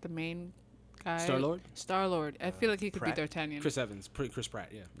 the main guy. Star-Lord? Star-Lord. I feel like he could Pratt. be D'Artagnan. Chris Evans, Chris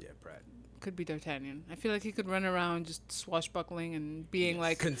Pratt. Yeah. Yeah, Pratt. Could be D'Artagnan. I feel like he could run around just swashbuckling and being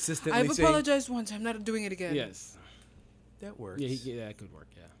like, Consistently "I've saying, apologized once. I'm not doing it again." Yes. that works. Yeah, that could work.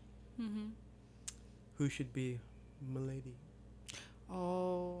 Yeah. Who should be Milady?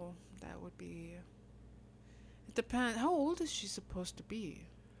 Oh, that would be. It depends. How old is she supposed to be?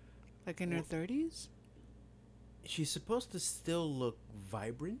 Like in her 30s? She's supposed to still look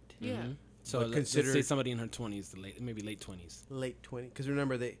vibrant. Yeah. Mhm. So But let's consider- say somebody in her 20s, maybe late 20s. Late 20s. Because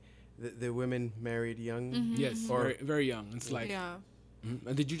remember, the women married young. Yes, Or- very, very young. It's like, Yeah.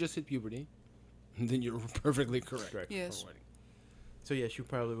 And did you just hit puberty? Then you're perfectly correct. Correct. Yes. for wedding. So yeah, she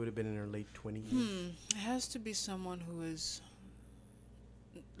probably would have been in her late 20s. It has to be someone who is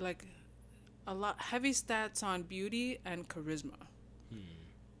like a lot heavy stats on beauty and charisma.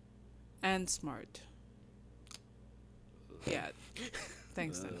 And smart. Yeah.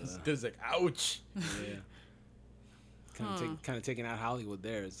 Thanks, Dennis. There's like, ouch. Yeah. Kind of taking out Hollywood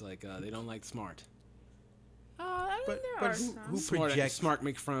there. It's like they don't like smart. I mean, But- there but are who- some. who Smart, projects- smart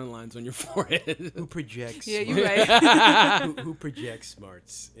make frown lines on your forehead. Who projects? Yeah, smart- you're right. who projects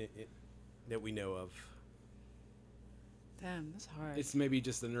smarts that we know of? Damn, that's hard. It's maybe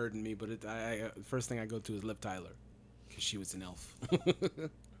just the nerd in me, but first thing I go to is Liv Tyler, because she was an elf.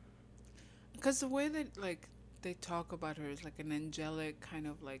 Because the way that like they talk about her is like an angelic kind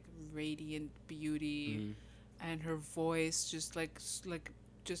of like radiant beauty, and her voice just like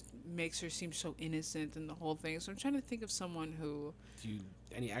just makes her seem so innocent and the whole thing. So I'm trying to think of someone who.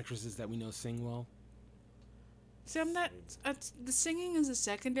 Any actresses that we know sing well? See, I'm not. The singing is a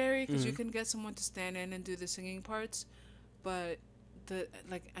secondary because you can get someone to stand in and do the singing parts, but the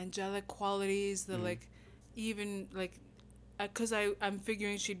like angelic qualities, the like, even like, because I'm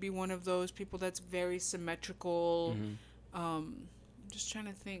figuring she'd be one of those people that's very symmetrical. Just trying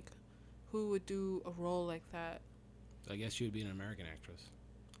to think, who would do a role like that. I guess she would be an American actress.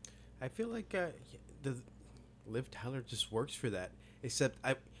 I feel like the Liv Tyler just works for that. Except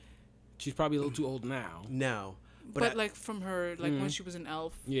She's probably a little too old now. now, But like from her, like when she was an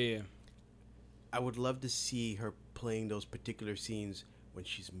elf. Yeah. I would love to see her playing those particular scenes when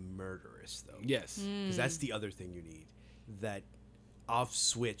she's murderous, though. Yes. Because that's the other thing you need, that off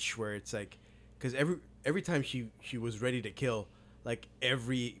switch where it's like, because every time she was ready to kill, like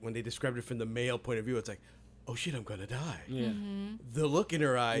when they described it from the male point of view, it's like, oh shit, I'm gonna die. Yeah. The look in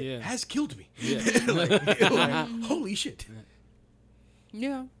her eye Yeah. has killed me. Yeah. like, holy shit.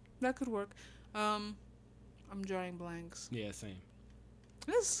 Yeah, that could work. I'm drawing blanks. Yeah, same.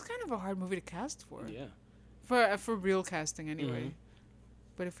 This is kind of a hard movie to cast for. Yeah. For real casting anyway.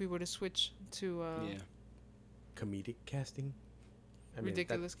 But if we were to switch to Yeah. Comedic casting.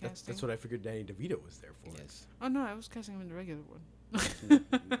 Ridiculous That's casting. what I figured Danny DeVito was there for. Yes. Oh no, I was casting him in the regular one.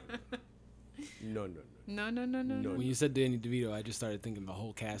 No. No. When you said Danny DeVito, I just started thinking the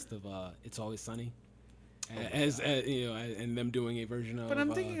whole cast of It's Always Sunny, as you know, and them doing a version of But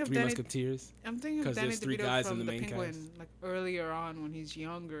I'm thinking of Three Danny- Musketeers. I'm thinking of 'Cause Danny there's three DeVito guys from in the The main Penguin, cast. like earlier on when he's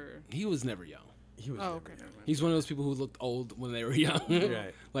younger. He was never young. He was. Oh, never okay. young. Never mind. He's one of those people who looked old when they were young.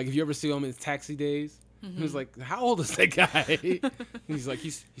 Right. Like if you ever see him in his Taxi Days, he was like, "How old is that guy?" He's like,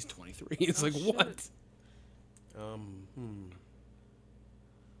 "He's 23." It's like, shit. what?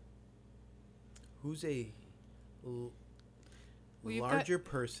 Who's a Well, you've got- larger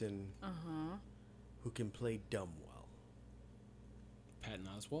person Uh-huh. who can play dumb well? Patton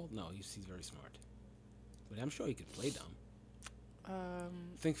Oswalt? No, he's very smart, but I'm sure he could play dumb.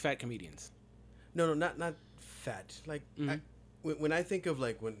 Think fat comedians. No, not fat. Like when I think of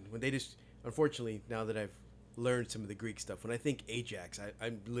like when they just, unfortunately, now that I've learned some of the Greek stuff, when I think Ajax,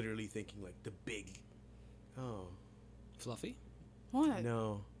 I'm literally thinking like the big. Oh Fluffy? What?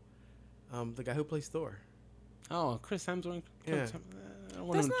 no, the guy who plays Thor. Oh, Chris Hemsworth. Yeah. I don't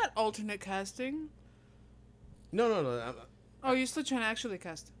want That's him. not alternate casting. No. Oh, you're still trying to actually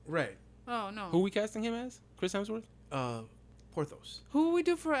cast. Right. Oh no. Who we casting him as? Chris Hemsworth? Porthos. Who will we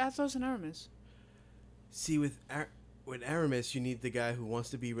do for Athos and Aramis? See, with Aramis, you need the guy who wants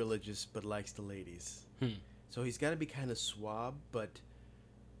to be religious but likes the ladies. So he's got to be kind of suave, but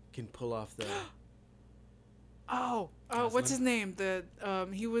can pull off the. What's his name?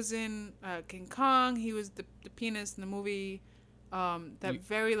 He was in King Kong. He was the penis in the movie.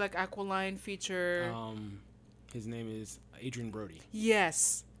 Very like Aqualine feature. His name is Adrian Brody.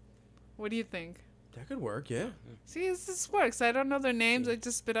 Yes. What do you think? That could work, yeah. See, this works. I don't know their names. I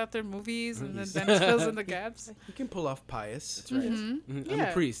just spit out their movies, and then Dennis fills in the gaps. He can pull off pious. That's right. I'm Yeah.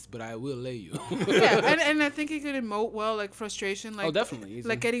 a priest, but I will lay you. Yeah, and I think he could emote well, like frustration, like definitely. He's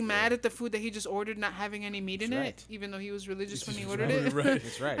like getting mad at the food that he just ordered, not having any meat in That's it, right. even though he was religious when he That's ordered it. right.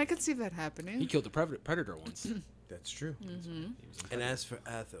 That's right. I could see that happening. He killed a predator once. That's true. Mm-hmm. And as for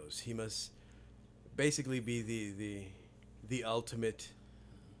Athos, he must basically be the ultimate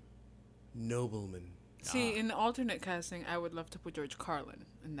nobleman. See, in the alternate casting, I would love to put George Carlin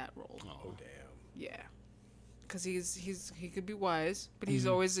in that role. Oh damn. Yeah, because he could be wise, but he's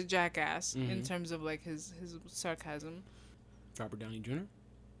always a jackass in terms of like his sarcasm. Robert Downey Jr.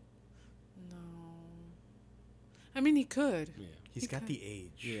 No, I mean he could. Yeah. He's got the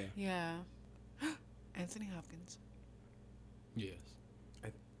age. Yeah. Yeah, Anthony Hopkins. Yes. I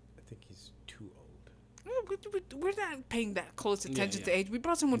think he's too old. We're not paying that close attention yeah. to age. We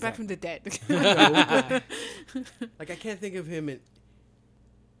brought someone back from the dead. Like I can't think of him, and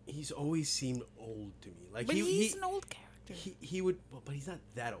he's always seemed old to me. Like But he's an old character. he would, well, but he's not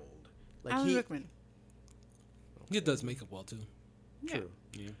that old. Like Oh, Alan Rickman. He does makeup well too. True.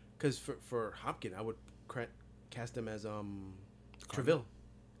 Yeah. Because for Hopkins, I would cast him as Treville.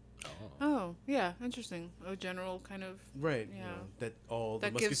 Oh, yeah, interesting. A general kind of Right. Yeah. You know, that all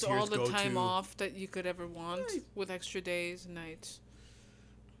that the gives Musketeers all the go time to. off that you could ever want Right. with extra days and nights.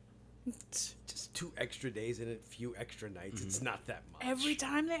 Just 2 extra days and a few extra nights. It's not that much. Every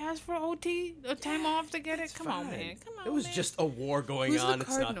time they ask for OT, a time off to get it. Come on, Fine. man. Come on. It was man. just a war going Who's on. the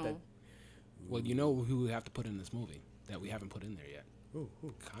It's not cardinal? that. Well, you know who we have to put in this movie that we haven't put in there yet? Ooh.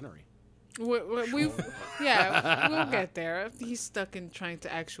 Connery. We'll get there. He's stuck in trying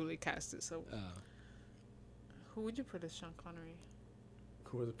to actually cast it. So, who would you put as Sean Connery?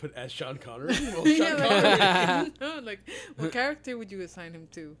 Who was it put as Sean Connery? Well, Sean Yeah, Connery. no, like, what character would you assign him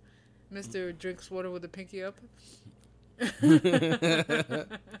to? Mr. Drinks water with a pinky up? Because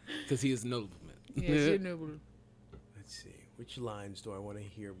he is nobleman. Yes, you're noble. Let's see. Which lines do I want to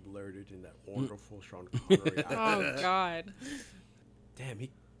hear blurted in that wonderful Sean Connery? Oh, God. Damn, he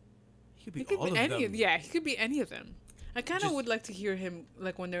could be He could all be of any them. yeah, he could be any of them. I kind of Just- would like to hear him,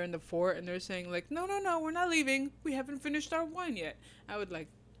 like, when they're in the fort and they're saying, like, no, we're not leaving. We haven't finished our wine yet. I would like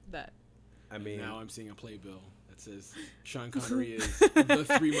that. I mean, Now I'm seeing a playbill that says Sean Connery is the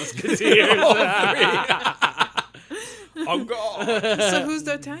Three Musketeers. on God. So who's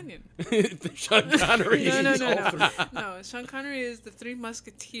D'Artagnan? Sean Connery. No, is no, all no. three. No, Sean Connery is the Three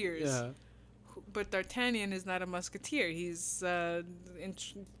Musketeers. Yeah. But D'Artagnan is not a musketeer. He's in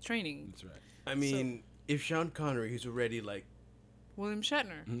training. That's right. I mean, if Sean Connery, who's already like, William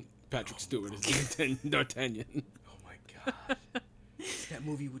Shatner. Patrick Stewart is D'Artagnan. oh my God, that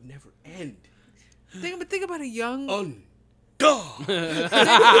movie would never end. Think about a young. On God. Think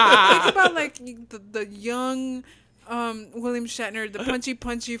about like the young William Shatner, the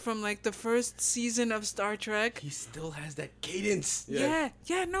punchy from like the first season of Star Trek. He still has that cadence. Yeah,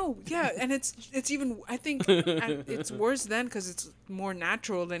 and it's even I think it's worse then because it's more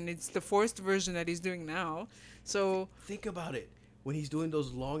natural and it's the forced version that he's doing now. So Think about it. When he's doing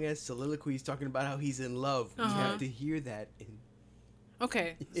those long ass soliloquies talking about how he's in love, we Uh-huh. have to hear that.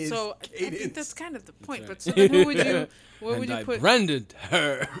 okay, His so I think cadence. that's kind of the point. right. But so then who would you? What would And you I put? branded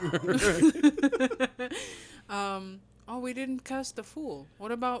her. Oh, we didn't cast the fool.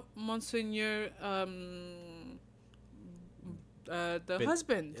 What about Monseigneur? The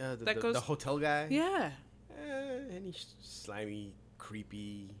husband The, that the, goes. the hotel guy. Yeah. Any slimy,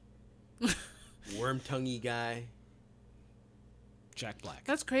 creepy, worm-tonguey guy. Jack Black.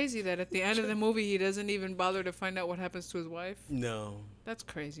 That's crazy that at the end of the movie he doesn't even bother to find out what happens to his wife. No. That's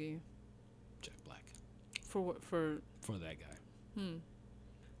crazy. Jack Black. For what? For For that guy.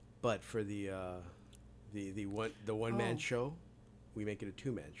 But for the one man Oh. show, we make it a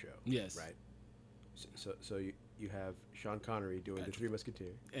 2-man show. Yes. Right. So you have Sean Connery doing Patrick. the Three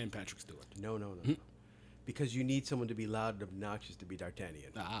Musketeers. And Patrick Stewart. No. Because you need someone to be loud and obnoxious to be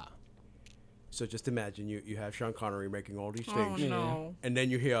D'Artagnan. Ah. So just imagine you have Sean Connery making all these oh things, no. and then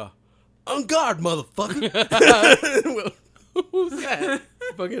you hear, "On guard, motherfucker!" Well, Who's that?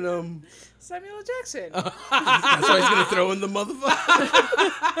 fucking Samuel L. Jackson. That's why he's gonna throw in the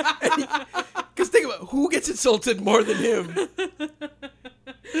motherfucker. Because think about it, who gets insulted more than him. This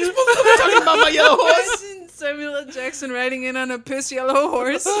motherfucker talking about my yellow horse. Imagine Samuel L. Jackson riding in on a piss yellow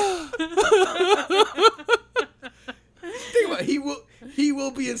horse. Think about it, he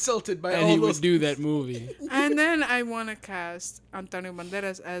will be insulted by And all he those. would do that movie. And then I want to cast Antonio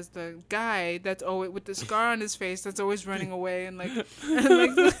Banderas as the guy that's always with the scar on his face that's always running away and like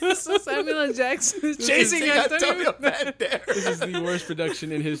so Samuel L. Jackson is chasing Antonio. Banderas. This is the worst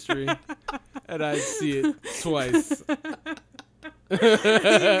production in history. And I'd see it twice. You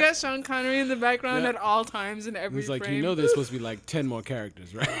got Sean Connery in the background Yeah. at all times in every It's like, frame. you know, there's supposed to be like 10 more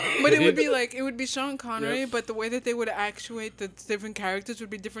characters, right? But it would be Sean Connery, Yep. but the way that they would actuate the different characters would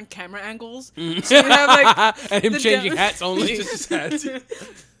be different camera angles. Mm. So you have like and him the changing down- hats only. Just his hat.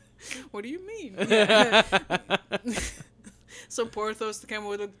 What do you mean? Yeah. So Porthos, the camera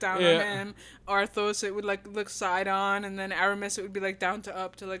would look down Yeah. on him. Arthos, it would like look side on, and then Aramis, it would be like down to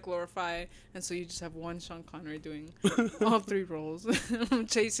up to like glorify. And so you just have one Sean Connery doing all 3 roles,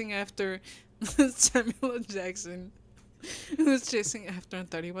 chasing after Samuel L. Jackson, who's chasing after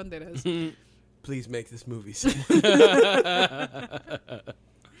Antonio Banderas. Please make this movie. Someone.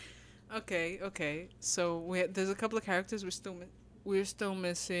 Okay. So there's a couple of characters we're still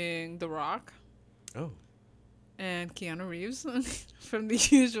missing The Rock Oh, and Keanu Reeves from the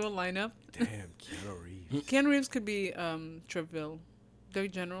usual lineup. damn, Keanu Reeves. Keanu Reeves could be Treville, their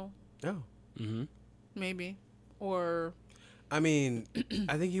general, Oh, Mm-hmm. maybe, or I mean,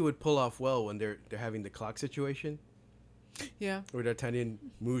 I think he would pull off well when they're having the clock situation yeah, where D'Artagnan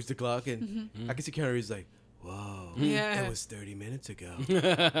moves the clock, and I can see Keanu Reeves like, "Whoa, Yeah. that was 30 minutes ago."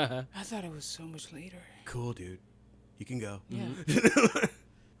 I thought it was so much later. Cool, dude. You can go. Yeah.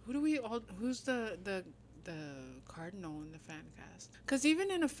 Who's the cardinal in the fan cast? Because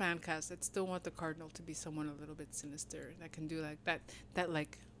even in a fan cast, I'd still want the cardinal to be someone a little bit sinister that can do like that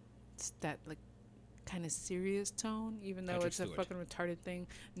kind of serious tone, even though Patrick it's Stewart. a fucking retarded thing.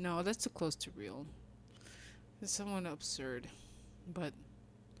 No, that's too close to real. It's someone absurd, but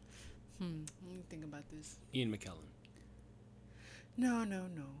let me think about this. Ian McKellen. No.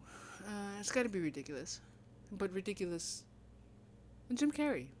 It's got to be ridiculous, but ridiculous. Jim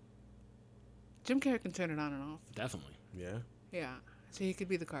Carrey. Jim Carrey can turn it on and off. Definitely. Yeah. Yeah, So he could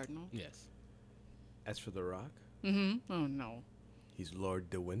be the cardinal. Yes. As for The Rock, Mm-hmm. Oh no. he's Lord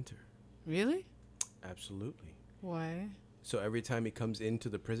De Winter. Really? Absolutely. Why? So every time he comes into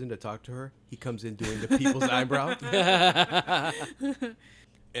the prison to talk to her, he comes in doing the people's eyebrow.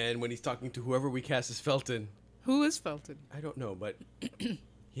 And when he's talking to whoever we cast as Felton, Who is Felton? I don't know, but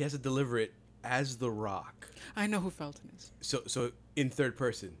he has to deliver it as The Rock. I know who Felton is. So in third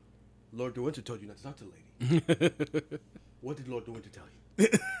person, Lord De Winter told you not to talk to the lady. What did Lord De Winter tell you?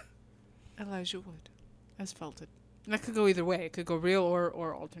 Elijah Wood as Felton. And that could go either way. It could go real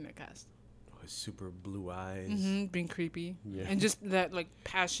or alternate cast. Oh, his super blue eyes. Mm-hmm. Being creepy. Yeah. And just that like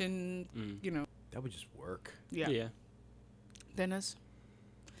passion, you know. That would just work. Yeah. Dennis?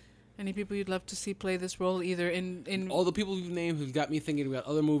 Any people you'd love to see play this role either in All the people you've named who've got me thinking about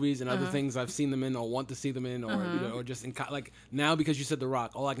other movies and other things I've seen them in or want to see them in, or you know, or just in like now because you said The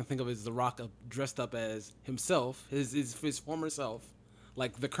Rock, all I can think of is The Rock dressed up as himself, his former self,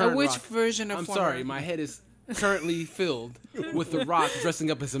 like the current. which Rock. version of I'm former? sorry, my head is currently filled with The Rock dressing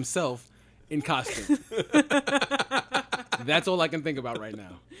up as himself in costume. That's all I can think about right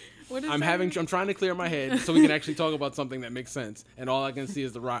now. What is I'm trying to clear my head so we can actually talk about something that makes sense. And all I can see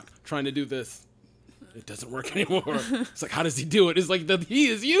is The Rock trying to do this. It doesn't work anymore. It's like, how does he do it? It's like, he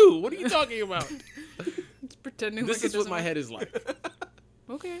is you. What are you talking about? It's pretending This like is it what doesn't my work. head is like.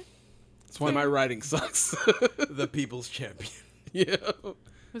 Okay. That's why my writing sucks. The people's champion. Yeah.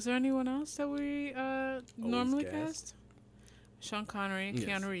 Was there anyone else that we normally cast? cast? Sean Connery, Yes.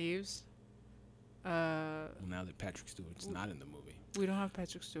 Keanu Reeves. Well, now that Patrick Stewart's not in the movie. We don't have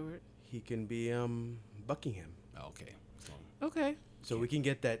Patrick Stewart. He can be Buckingham. Oh, okay. So, Okay. So we can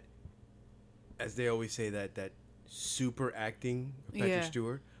get that, as they always say, that super acting of Patrick Yeah.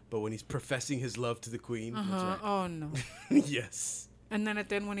 Stewart, but when he's professing his love to the Queen. Uh-huh. Oh no. Yes. And then at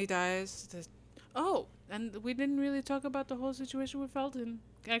the end when he dies, and we didn't really talk about the whole situation with Felton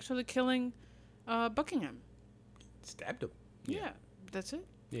actually killing Buckingham. Stabbed him. Yeah. That's it.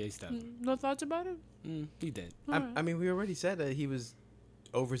 yeah, he stabbed him. No thoughts about it? He did. Alright. I mean, we already said that he was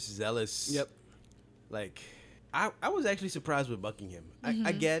overzealous. Yep. Like, I was actually surprised with Buckingham.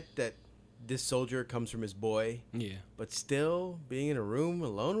 I get that this soldier comes from his boy, Yeah. but still being in a room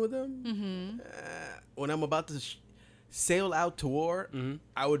alone with him, when I'm about to sail out to war,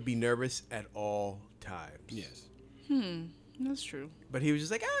 I would be nervous at all times. Yes. That's true. But he was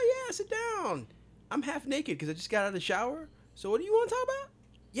just like, oh, yeah, sit down. I'm half naked because I just got out of the shower. So what do you want to talk about?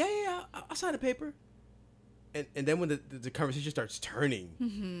 Yeah, I'll sign a paper. And then when the conversation starts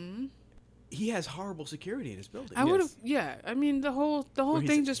turning, he has horrible security in his building. I would have, yeah. I mean, the whole he's-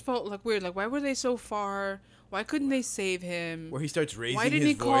 thing just felt like weird. Like, why were they so far? Why couldn't they save him? Where he starts raising Why didn't his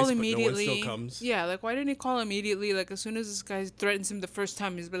he call voice, immediately? but no one still comes. Yeah, like why didn't he call immediately? Like as soon as this guy threatens him the first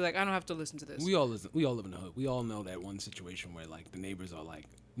time, he's been like, I don't have to listen to this. We all live in the hood. We all know that one situation where like the neighbors are like,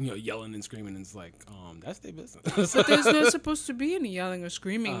 you know, yelling and screaming, and it's like, that's their business. But there's not supposed to be any yelling or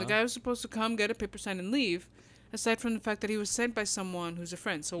screaming. The guy was supposed to come, get a paper sign, and leave. Aside from the fact that he was sent by someone who's a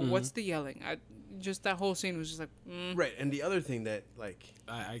friend. So what's the yelling? Just that whole scene was just like, Right, and the other thing that, like...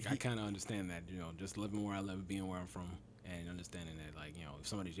 I kind of understand that, you know, just living where I live, being where I'm from, and understanding that, like, you know, if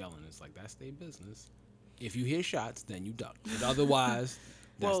somebody's yelling, it's like, that's their business. If you hear shots, then you duck. But otherwise,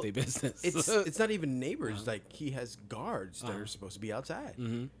 that's Well, their business. It's not even neighbors. Like, he has guards that are supposed to be outside.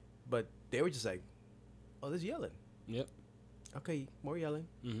 But they were just like, oh, there's yelling. Yep. Okay, more yelling.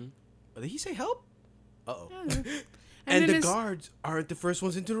 But did he say help? Uh-oh. yeah. And then the his- guards aren't the first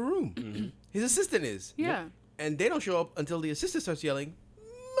ones into the room. His assistant is. Yeah. And they don't show up until the assistant starts yelling,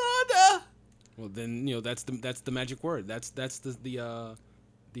 "Mother!" Well, then, you know, that's the magic word. That's the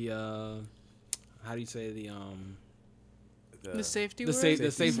how do you say The safety the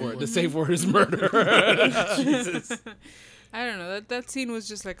word? safe word. The safe word is murder. Jesus. I don't know. That scene was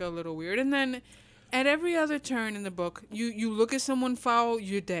just like a little weird. And then at every other turn in the book, you look at someone foul,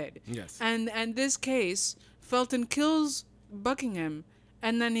 you're dead. Yes. And this case, Felton kills Buckingham,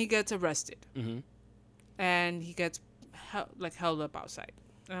 and then he gets arrested. And he gets held up outside.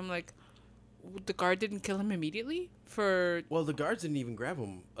 And I'm like, the guard didn't kill him immediately for Well, the guards didn't even grab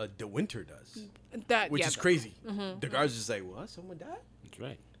him. De Winter does, that. which yeah, is crazy. The guards just like, what? Someone died? That's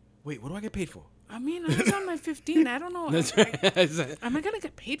right. Wait, what do I get paid for? I mean, I was on my 15. I don't know. That's right. Am I gonna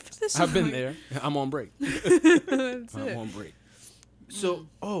get paid for this? I've been there. I'm on break. That's I'm it. on break. So,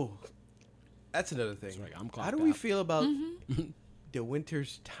 that's another thing. That's right. I'm How clocked do we out. feel about De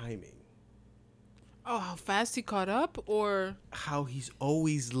Winter's timing? Oh, how fast he caught up, or How he's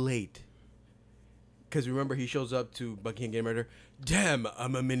always late. Because remember, he shows up to Buckingham getting murder. Damn,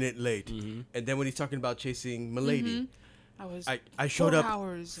 I'm a minute late. And then when he's talking about chasing Milady, I showed up 4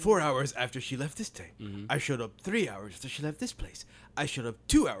 hours. 4 hours after she left this day. I showed up 3 hours after she left this place. I showed up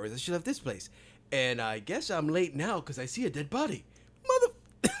 2 hours after she left this place. And I guess I'm late now because I see a dead body. Mother.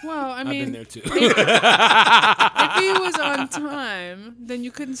 Well, I I've been mean, there too. if he was on time, then you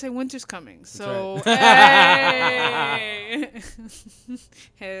couldn't say winter's coming. So, hey!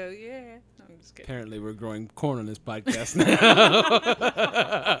 Hell yeah. No, I'm just kidding. Apparently, we're growing corn on this podcast now.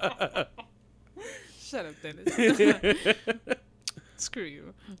 Shut up, Dennis. Screw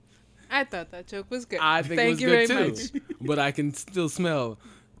you. I thought that joke was good. I think Thank it you was very good too. much. But I can still smell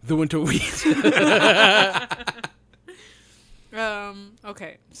the winter wheat.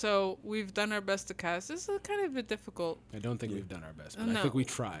 Okay, so we've done our best to cast. This is kind of a difficult. I don't think we've done our best, but I No. think we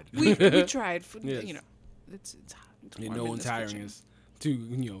tried. We tried. Yes. You know, it's hot. It's And warm no in one's this hiring kitchen. us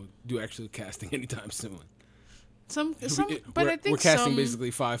to do actual casting anytime soon. But we're, I think we're casting some,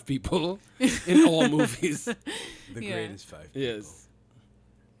 basically 5 people in all movies. The Yeah. greatest 5 people. Yes,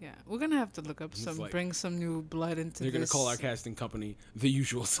 Yeah, we're gonna have to look up like- bring some new blood into they're this. gonna call our casting company The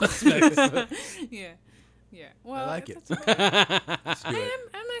Usual Suspects. Yeah, yeah. Well, like it. that's okay. Let's do it.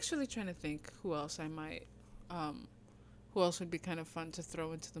 I'm actually trying to think who else I might, who else would be kind of fun to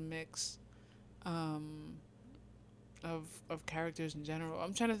throw into the mix, of characters in general.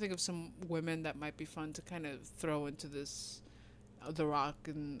 I'm trying to think of some women that might be fun to kind of throw into this, The Rock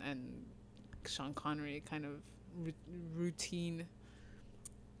and Sean Connery kind of routine.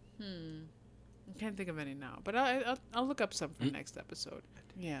 I can't think of any now, but I'll look up some for next episode.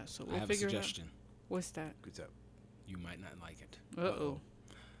 Yeah, so I we'll have a figure it out. suggestion. What's that? What's up? You might not like it. Uh-oh.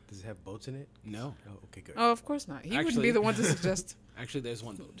 Does it have boats in it? No. Oh, okay, good. Oh, of course not. He wouldn't be Actually- the one to suggest Actually, there's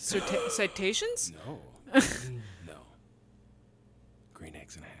one vote. citations. No. No. Green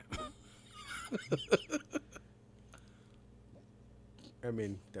eggs and ham. I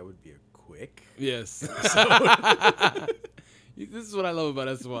mean, that would be a quick. Yes. This is what I love about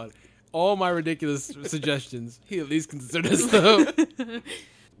Esteban. All my ridiculous suggestions, he at least considers them.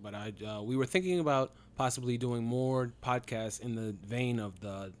 But we were thinking about possibly doing more podcasts in the vein of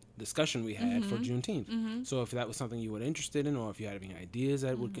the discussion we had for Juneteenth. So if that was something you were interested in, or if you had any ideas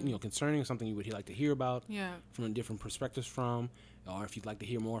that would, concerning something you would like to hear about Yeah. from a different perspectives from, or if you'd like to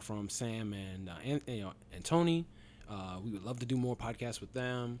hear more from Sam and Tony, we would love to do more podcasts with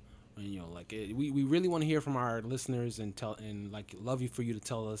them. And, we really want to hear from our listeners and love you for you to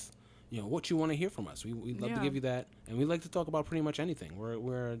tell us, what you want to hear from us. We'd love to Yeah. give you that, and we like to talk about pretty much anything.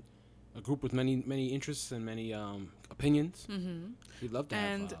 We're a group with many interests and many opinions. Mm-hmm. We'd love to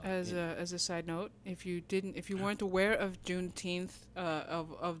And have. as a side note, if you weren't aware of Juneteenth,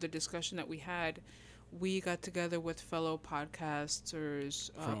 of the discussion that we had, we got together with fellow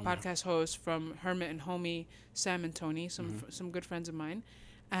podcasters, podcast hosts from Hermit and Homie, Sam and Tony, some good friends of mine,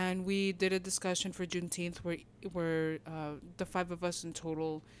 and we did a discussion for Juneteenth where the 5 of us in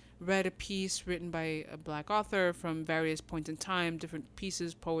total read a piece written by a Black author from various points in time, different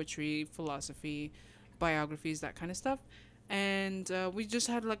pieces, poetry, philosophy, biographies, that kind of stuff. And we just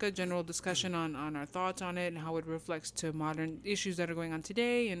had like a general discussion on our thoughts on it and how it reflects to modern issues that are going on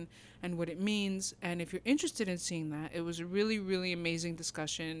today and what it means. And if you're interested in seeing that, it was a really, really amazing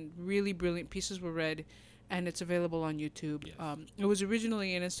discussion. Really brilliant pieces were read, and it's available on YouTube. Yes. It was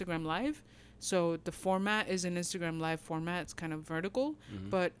originally an Instagram Live, so the format is an Instagram Live format. It's kind of vertical,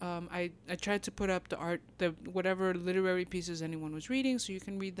 but I tried to put up the whatever literary pieces anyone was reading, so you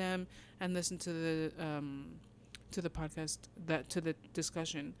can read them and listen to the podcast, to the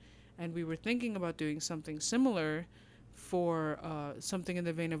discussion. And we were thinking about doing something similar for something in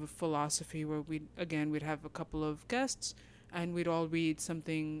the vein of a philosophy, where we'd have a couple of guests and we'd all read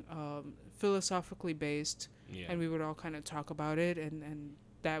something philosophically based, and we would all kind of talk about it, and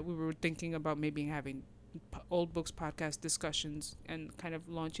that we were thinking about maybe having old books podcast discussions and kind of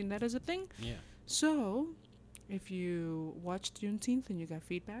launching that as a thing. Yeah. So if you watched Juneteenth and you got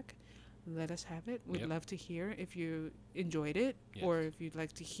feedback, let us have it. We'd love to hear if you enjoyed it, or if you'd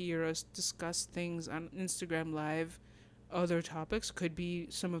like to hear us discuss things on Instagram Live, other topics. Could be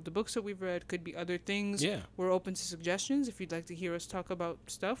some of the books that we've read, could be other things. Yeah. We're open to suggestions. If you'd like to hear us talk about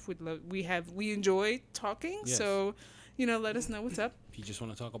stuff, we enjoy talking. Yes. So, let us know what's up. If you just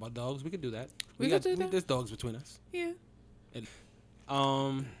want to talk about dogs, we could do that. We could do that. There's dogs between us. Yeah.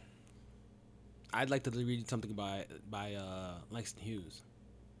 I'd like to read something by Langston Hughes.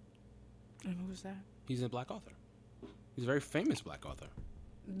 And who's that? He's a Black author. He's a very famous Black author.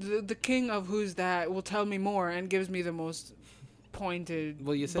 The king of who's that will tell me more and gives me the most pointed,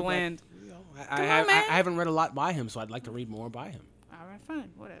 Well, you said bland. I haven't read a lot by him, so I'd like to read more by him. All right,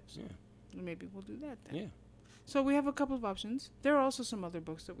 fine, whatever. Yeah. Maybe we'll do that then. Yeah. So we have a couple of options. There are also some other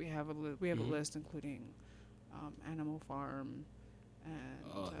books that we have. We have a list, including Animal Farm, and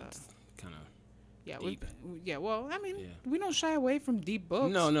Oh, that's kind of yeah, deep. yeah. Well, I mean, Yeah. we don't shy away from deep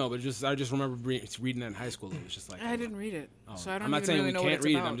books. No, but I just remember reading that in high school. It was just like I didn't read it, Oh, so I don't I'm not even saying really we know what can't it's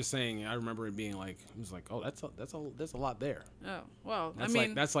read about. it. I'm just saying I remember it being like it was like, oh, there's a lot there. Oh well, That's I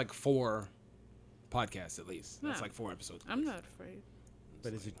mean, that's like 4 podcasts at least. That's Yeah. like 4 episodes. I'm not afraid.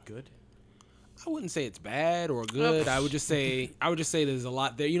 But is it good? I wouldn't say it's bad or good. I would just say there's a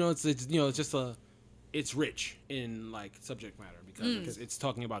lot there. It's just it's rich in like subject matter because it's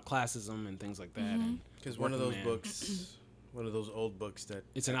talking about classism and things like that. And Because one of those working man. books, one of those old books that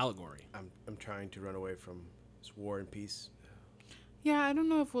It's an allegory. I'm trying to run away from is War and Peace. Yeah, I don't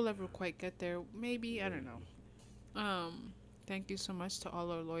know if we'll ever quite get there. Maybe, I don't know. Thank you so much to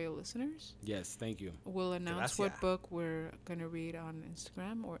all our loyal listeners. Yes, thank you. We'll announce what Gracias. book we're gonna read on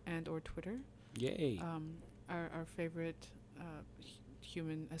Instagram or Twitter. Yay. Our favorite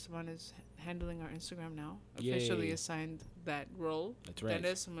human Esteban is handling our Instagram now. Officially Yay. assigned that role. That's right.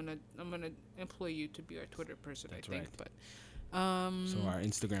 Dennis, I'm gonna employ you to be our Twitter person. That's I think, right. but So our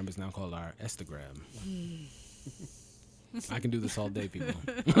Instagram is now called our Instagram. I can do this all day, people.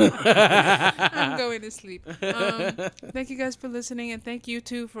 I'm going to sleep. Thank you guys for listening, and thank you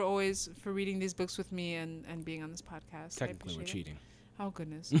too for reading these books with me and being on this podcast. Technically, I we're appreciate it. cheating. Oh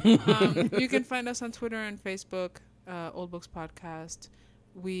goodness. You can find us on Twitter and Facebook, Old Books Podcast.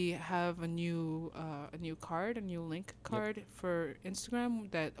 We have a new card, a new link card for Instagram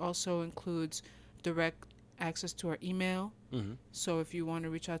that also includes direct access to our email. Mm-hmm. So if you want to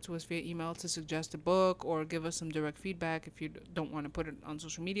reach out to us via email to suggest a book or give us some direct feedback, if you don't want to put it on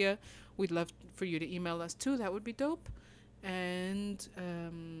social media, we'd love for you to email us too. That would be dope. And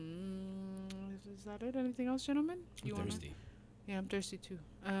is that it? Anything else, gentlemen? Thursday. Yeah, I'm thirsty too.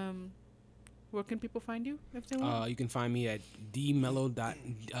 Where can people find you if they want? You can find me at dmellowbk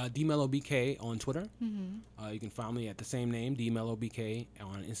on Twitter. You can find me at the same name, dmellowbk,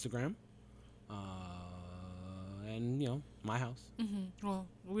 on Instagram. And my house. Well,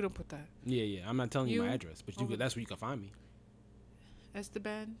 we don't put that. Yeah. I'm not telling you my You- address, but over- that's where you can find me.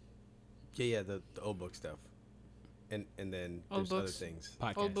 Esteban, Yeah, the old book stuff, and then Old there's other books. things.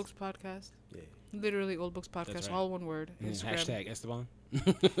 Podcast. Old Books Podcast. Yeah. Literally Old Books Podcast, right. all one word. Yeah, Instagram. hashtag Esteban.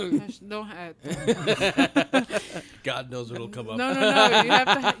 Don't have. God knows what'll come up. No.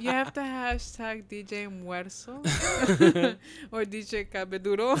 You have to hashtag DJ Muerzo or DJ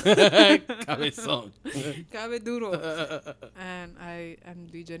Cabeduro. Cabezón. Cabeduro. And I am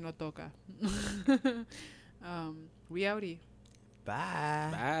DJ Notoka. We outie. Bye.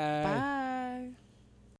 Bye. Bye.